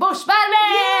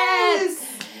Göteborgsvarvet! Yes!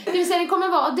 Det vill säga, det kommer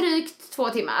vara drygt 2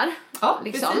 timmar. Ja,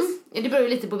 liksom. precis. Det beror ju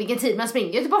lite på vilken tid man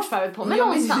springer Göteborgsvarvet på, men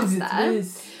någonstans där.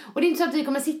 Och det är inte så att vi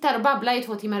kommer sitta här och babbla i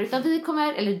 2 timmar, utan vi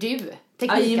kommer, eller du,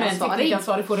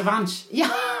 teknikansvarig får revansch. Ja,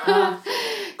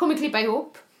 kommer klippa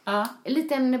ihop en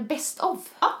liten best of.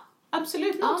 Ja,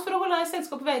 absolut. Något för att hålla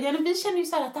sällskap på vägen. Vi känner ju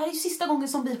så här att det här är sista gången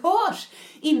som vi hörs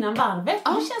innan varvet.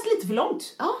 Det känns lite för långt.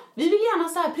 Vi vill gärna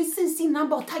så här precis innan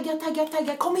bara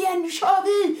tagga. Kom igen, nu kör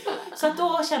vi! Så att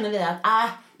då känner vi att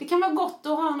det kan vara gott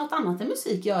att ha något annat än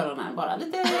musik i öronen. Bara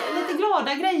lite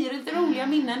glada grejer, lite roliga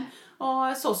minnen.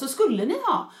 Och så skulle ni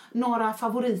ha några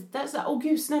favoriter. Så här,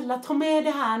 gud snälla, ta med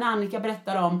det här när Annika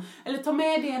berättar om. Eller ta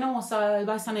med det när Åsa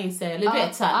Bersanese. Eller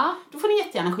vet så här. Då får ni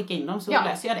jättegärna skicka in dem så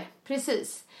läser jag det.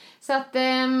 Precis. Så att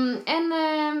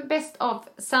en best of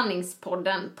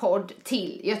Sanningspodden podd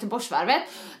till Göteborgsvarvet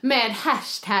med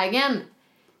hashtaggen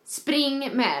Spring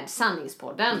med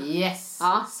Sanningspodden. Yes.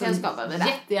 Ja, sen skapar vi det.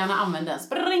 Jättegärna använd den.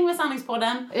 Spring med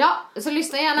Sanningspodden. Ja, så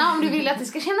lyssna gärna om du vill att det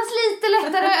ska kännas lite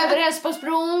lättare över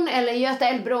Älvsborgsbron eller Göta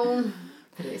älvbron.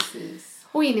 Precis.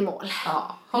 Och in i mål.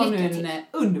 Ja, ha nu en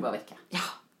underbar vecka. Ja.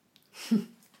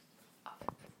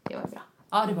 Det var bra.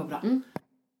 Ja, det var bra.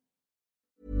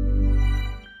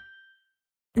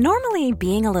 Normally,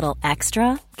 being a little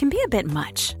extra can be a bit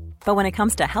much. But when it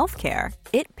comes to healthcare,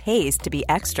 it pays to be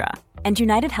extra. And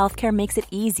United Healthcare makes it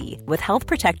easy with Health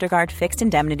Protector Guard fixed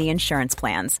indemnity insurance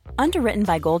plans. Underwritten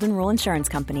by Golden Rule Insurance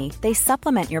Company, they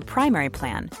supplement your primary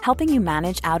plan, helping you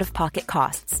manage out-of-pocket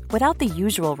costs without the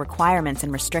usual requirements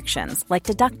and restrictions like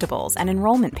deductibles and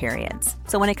enrollment periods.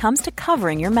 So when it comes to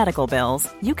covering your medical bills,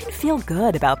 you can feel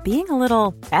good about being a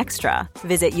little extra.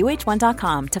 Visit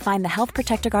uh1.com to find the Health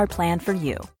Protector Guard plan for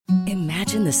you.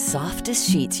 Imagine the softest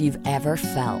sheets you've ever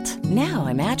felt. Now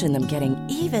imagine them getting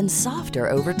even softer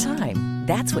over time.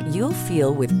 That's what you'll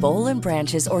feel with Boll &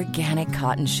 Branch's organic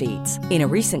cotton sheets. In a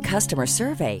recent customer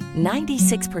survey,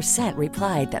 96%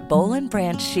 replied that Boll &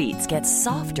 Branch sheets get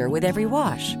softer with every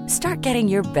wash. Start getting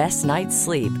your best night's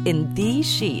sleep in these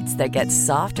sheets that get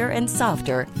softer and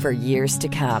softer for years to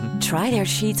come. Try their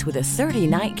sheets with a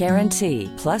 30-night guarantee.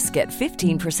 Plus, get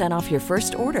 15% off your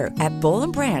first order at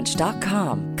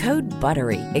bollandbranch.com. Code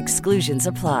BUTTERY. Exclusions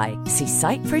apply. See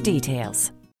site for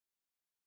details.